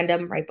something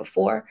random right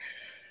before.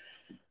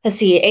 Let's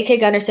see. AK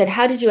Gunner said,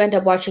 "How did you end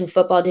up watching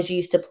football? Did you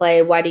used to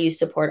play? Why do you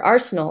support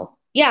Arsenal?"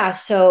 Yeah,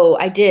 so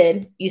I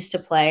did used to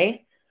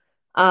play.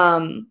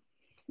 Um,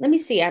 Let me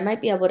see. I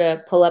might be able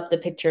to pull up the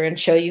picture and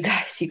show you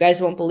guys. You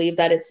guys won't believe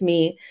that it's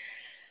me.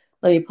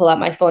 Let me pull out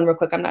my phone real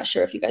quick. I'm not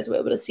sure if you guys will be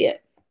able to see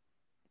it.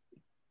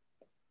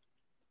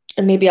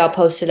 And maybe I'll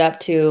post it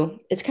up too.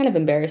 It's kind of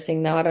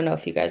embarrassing though. I don't know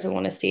if you guys will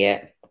want to see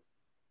it.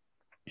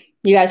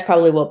 You guys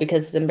probably will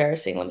because it's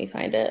embarrassing. Let me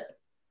find it.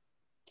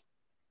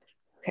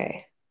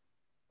 Okay.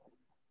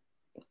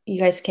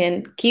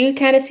 Can you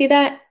kind of see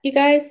that, you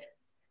guys?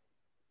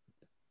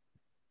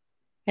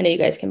 I know you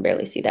guys can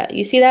barely see that.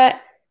 You see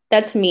that?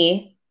 That's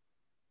me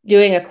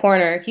doing a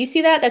corner. Can you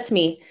see that? That's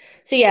me.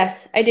 So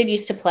yes, I did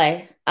used to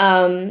play.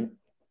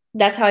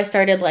 That's how I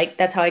started, like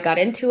that's how I got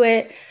into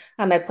it.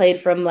 I played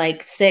from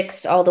like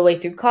six all the way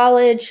through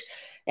college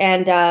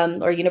and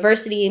or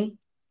university.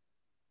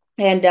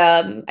 And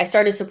I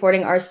started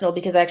supporting Arsenal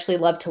because I actually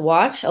loved to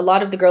watch. A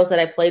lot of the girls that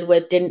I played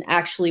with didn't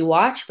actually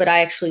watch, but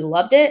I actually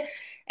loved it.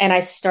 And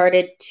I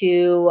started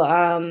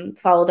to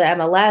follow the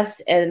MLS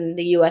and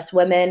the US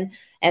women.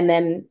 And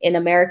then in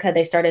America,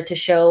 they started to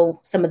show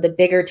some of the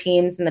bigger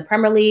teams in the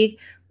Premier League.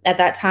 At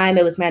that time,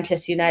 it was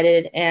Manchester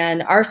United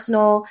and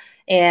Arsenal.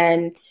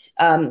 And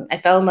I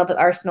fell in love with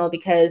Arsenal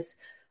because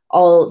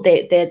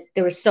there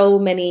were so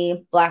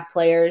many black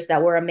players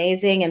that were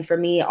amazing, and for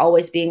me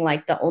always being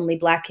like the only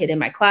black kid in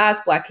my class,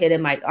 black kid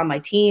in my on my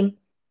team,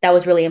 that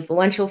was really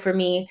influential for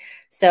me.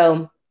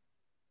 So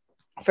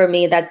for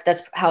me, that's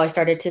how I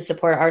started to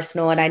support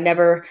Arsenal, and I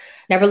never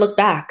looked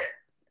back.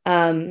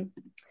 um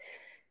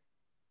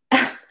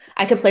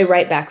I could play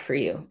right back for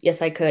you.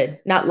 Yes, I could.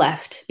 Not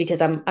left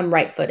because I'm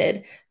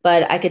right-footed,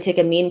 but I could take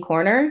a mean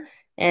corner.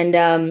 And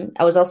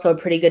I was also a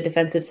pretty good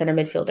defensive center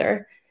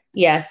midfielder.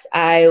 Yes,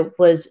 I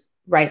was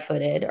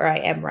right-footed, or I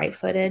am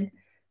right-footed.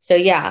 So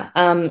yeah,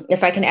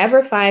 if I can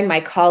ever find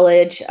my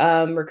college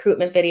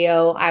recruitment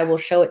video, I will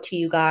show it to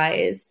you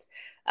guys.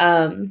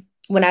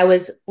 When I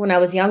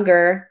was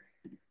younger,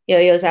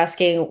 Yo-Yo was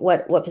asking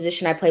what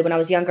position I played when I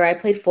was younger. I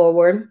played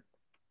forward.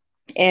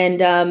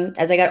 And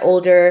as I got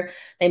older,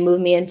 they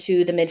moved me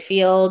into the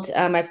midfield.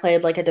 I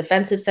played like a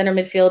defensive center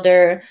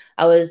midfielder.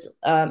 I was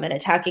an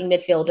attacking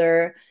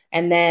midfielder.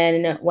 And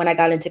then when I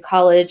got into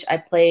college, I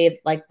played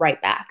like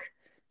right back.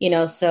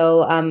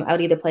 So I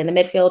would either play in the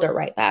midfield or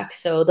right back.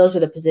 So those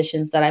are the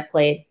positions that I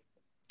played.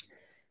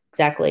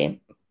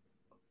 Exactly.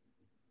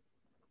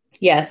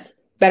 Yes,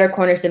 better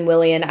corners than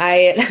Willian.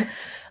 I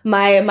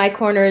my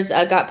corners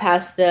got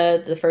past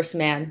the first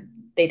man.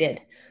 They did.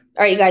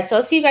 All right, you guys. So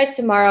I'll see you guys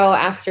tomorrow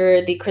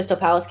after the Crystal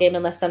Palace game,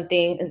 unless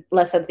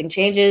something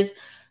changes.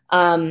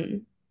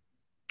 Um,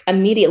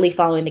 Immediately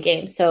following the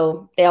game.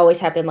 So they always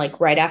happen like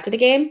right after the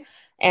game.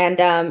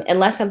 And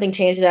unless something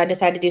changes, I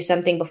decide to do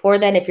something before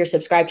then. If you're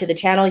subscribed to the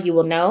channel, you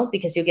will know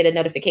because you'll get a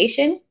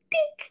notification.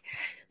 Dink.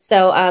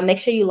 So make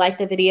sure you like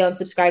the video and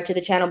subscribe to the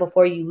channel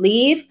before you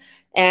leave.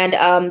 And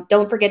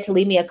don't forget to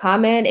leave me a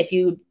comment.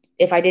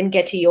 If I didn't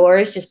get to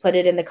yours, just put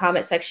it in the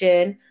comment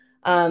section.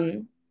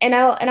 And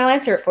I'll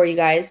answer it for you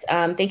guys.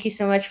 Thank you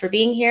so much for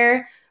being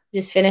here.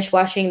 Just finished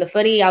watching the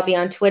footy. I'll be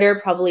on Twitter,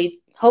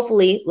 probably,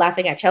 hopefully,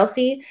 laughing at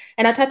Chelsea.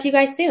 And I'll talk to you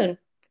guys soon.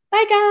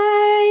 Bye,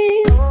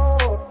 guys.